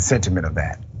understand the sentiment of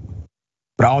that.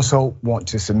 But I also want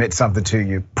to submit something to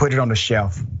you, put it on the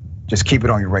shelf, just keep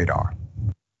it on your radar.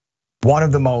 One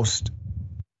of the most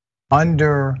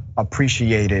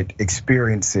underappreciated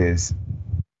experiences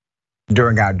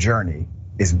during our journey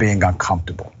is being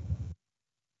uncomfortable.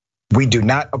 We do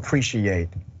not appreciate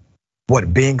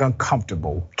what being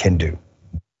uncomfortable can do.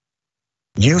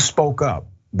 You spoke up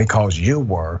because you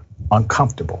were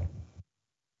uncomfortable.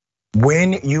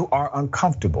 When you are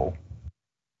uncomfortable,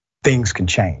 things can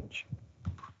change.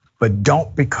 But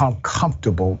don't become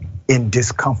comfortable in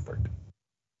discomfort.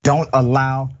 Don't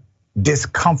allow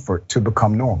discomfort to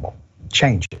become normal.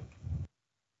 Change it.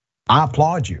 I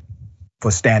applaud you for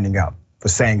standing up, for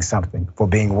saying something, for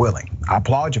being willing. I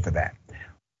applaud you for that.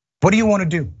 What do you want to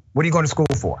do? What are you going to school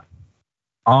for?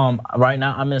 Right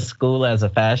now I'm in school as a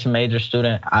fashion major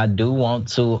student. I do want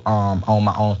to own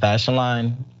my own fashion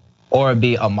line or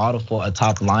be a model for a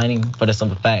top lining, for the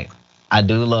simple fact I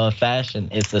do love fashion.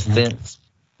 It's a sense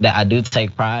that I do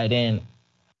take pride in.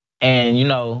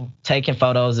 And taking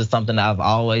photos is something that I've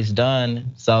always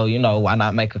done. So why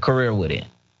not make a career with it?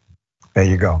 There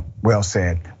you go, well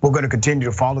said. We're gonna continue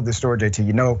to follow this story,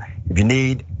 JT. If you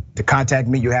need to contact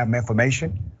me, you have my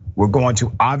information. We're going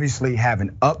to obviously have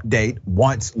an update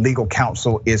once legal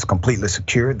counsel is completely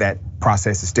secured. That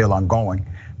process is still ongoing.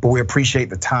 But we appreciate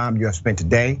the time you have spent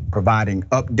today providing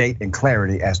update and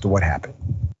clarity as to what happened.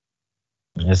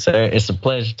 Yes, sir. It's a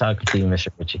pleasure talking to you, Mr.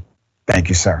 Richie. Thank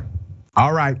you, sir.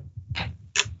 All right.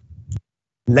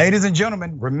 Ladies and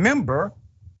gentlemen, remember,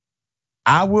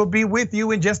 I will be with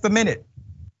you in just a minute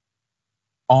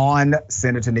on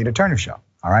Senator Nina Turner Show.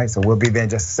 All right, so we'll be there in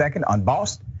just a second on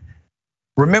Bossed.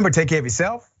 Remember, take care of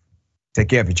yourself, take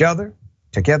care of each other,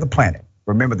 take care of the planet.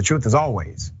 Remember, the truth is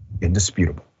always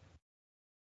indisputable.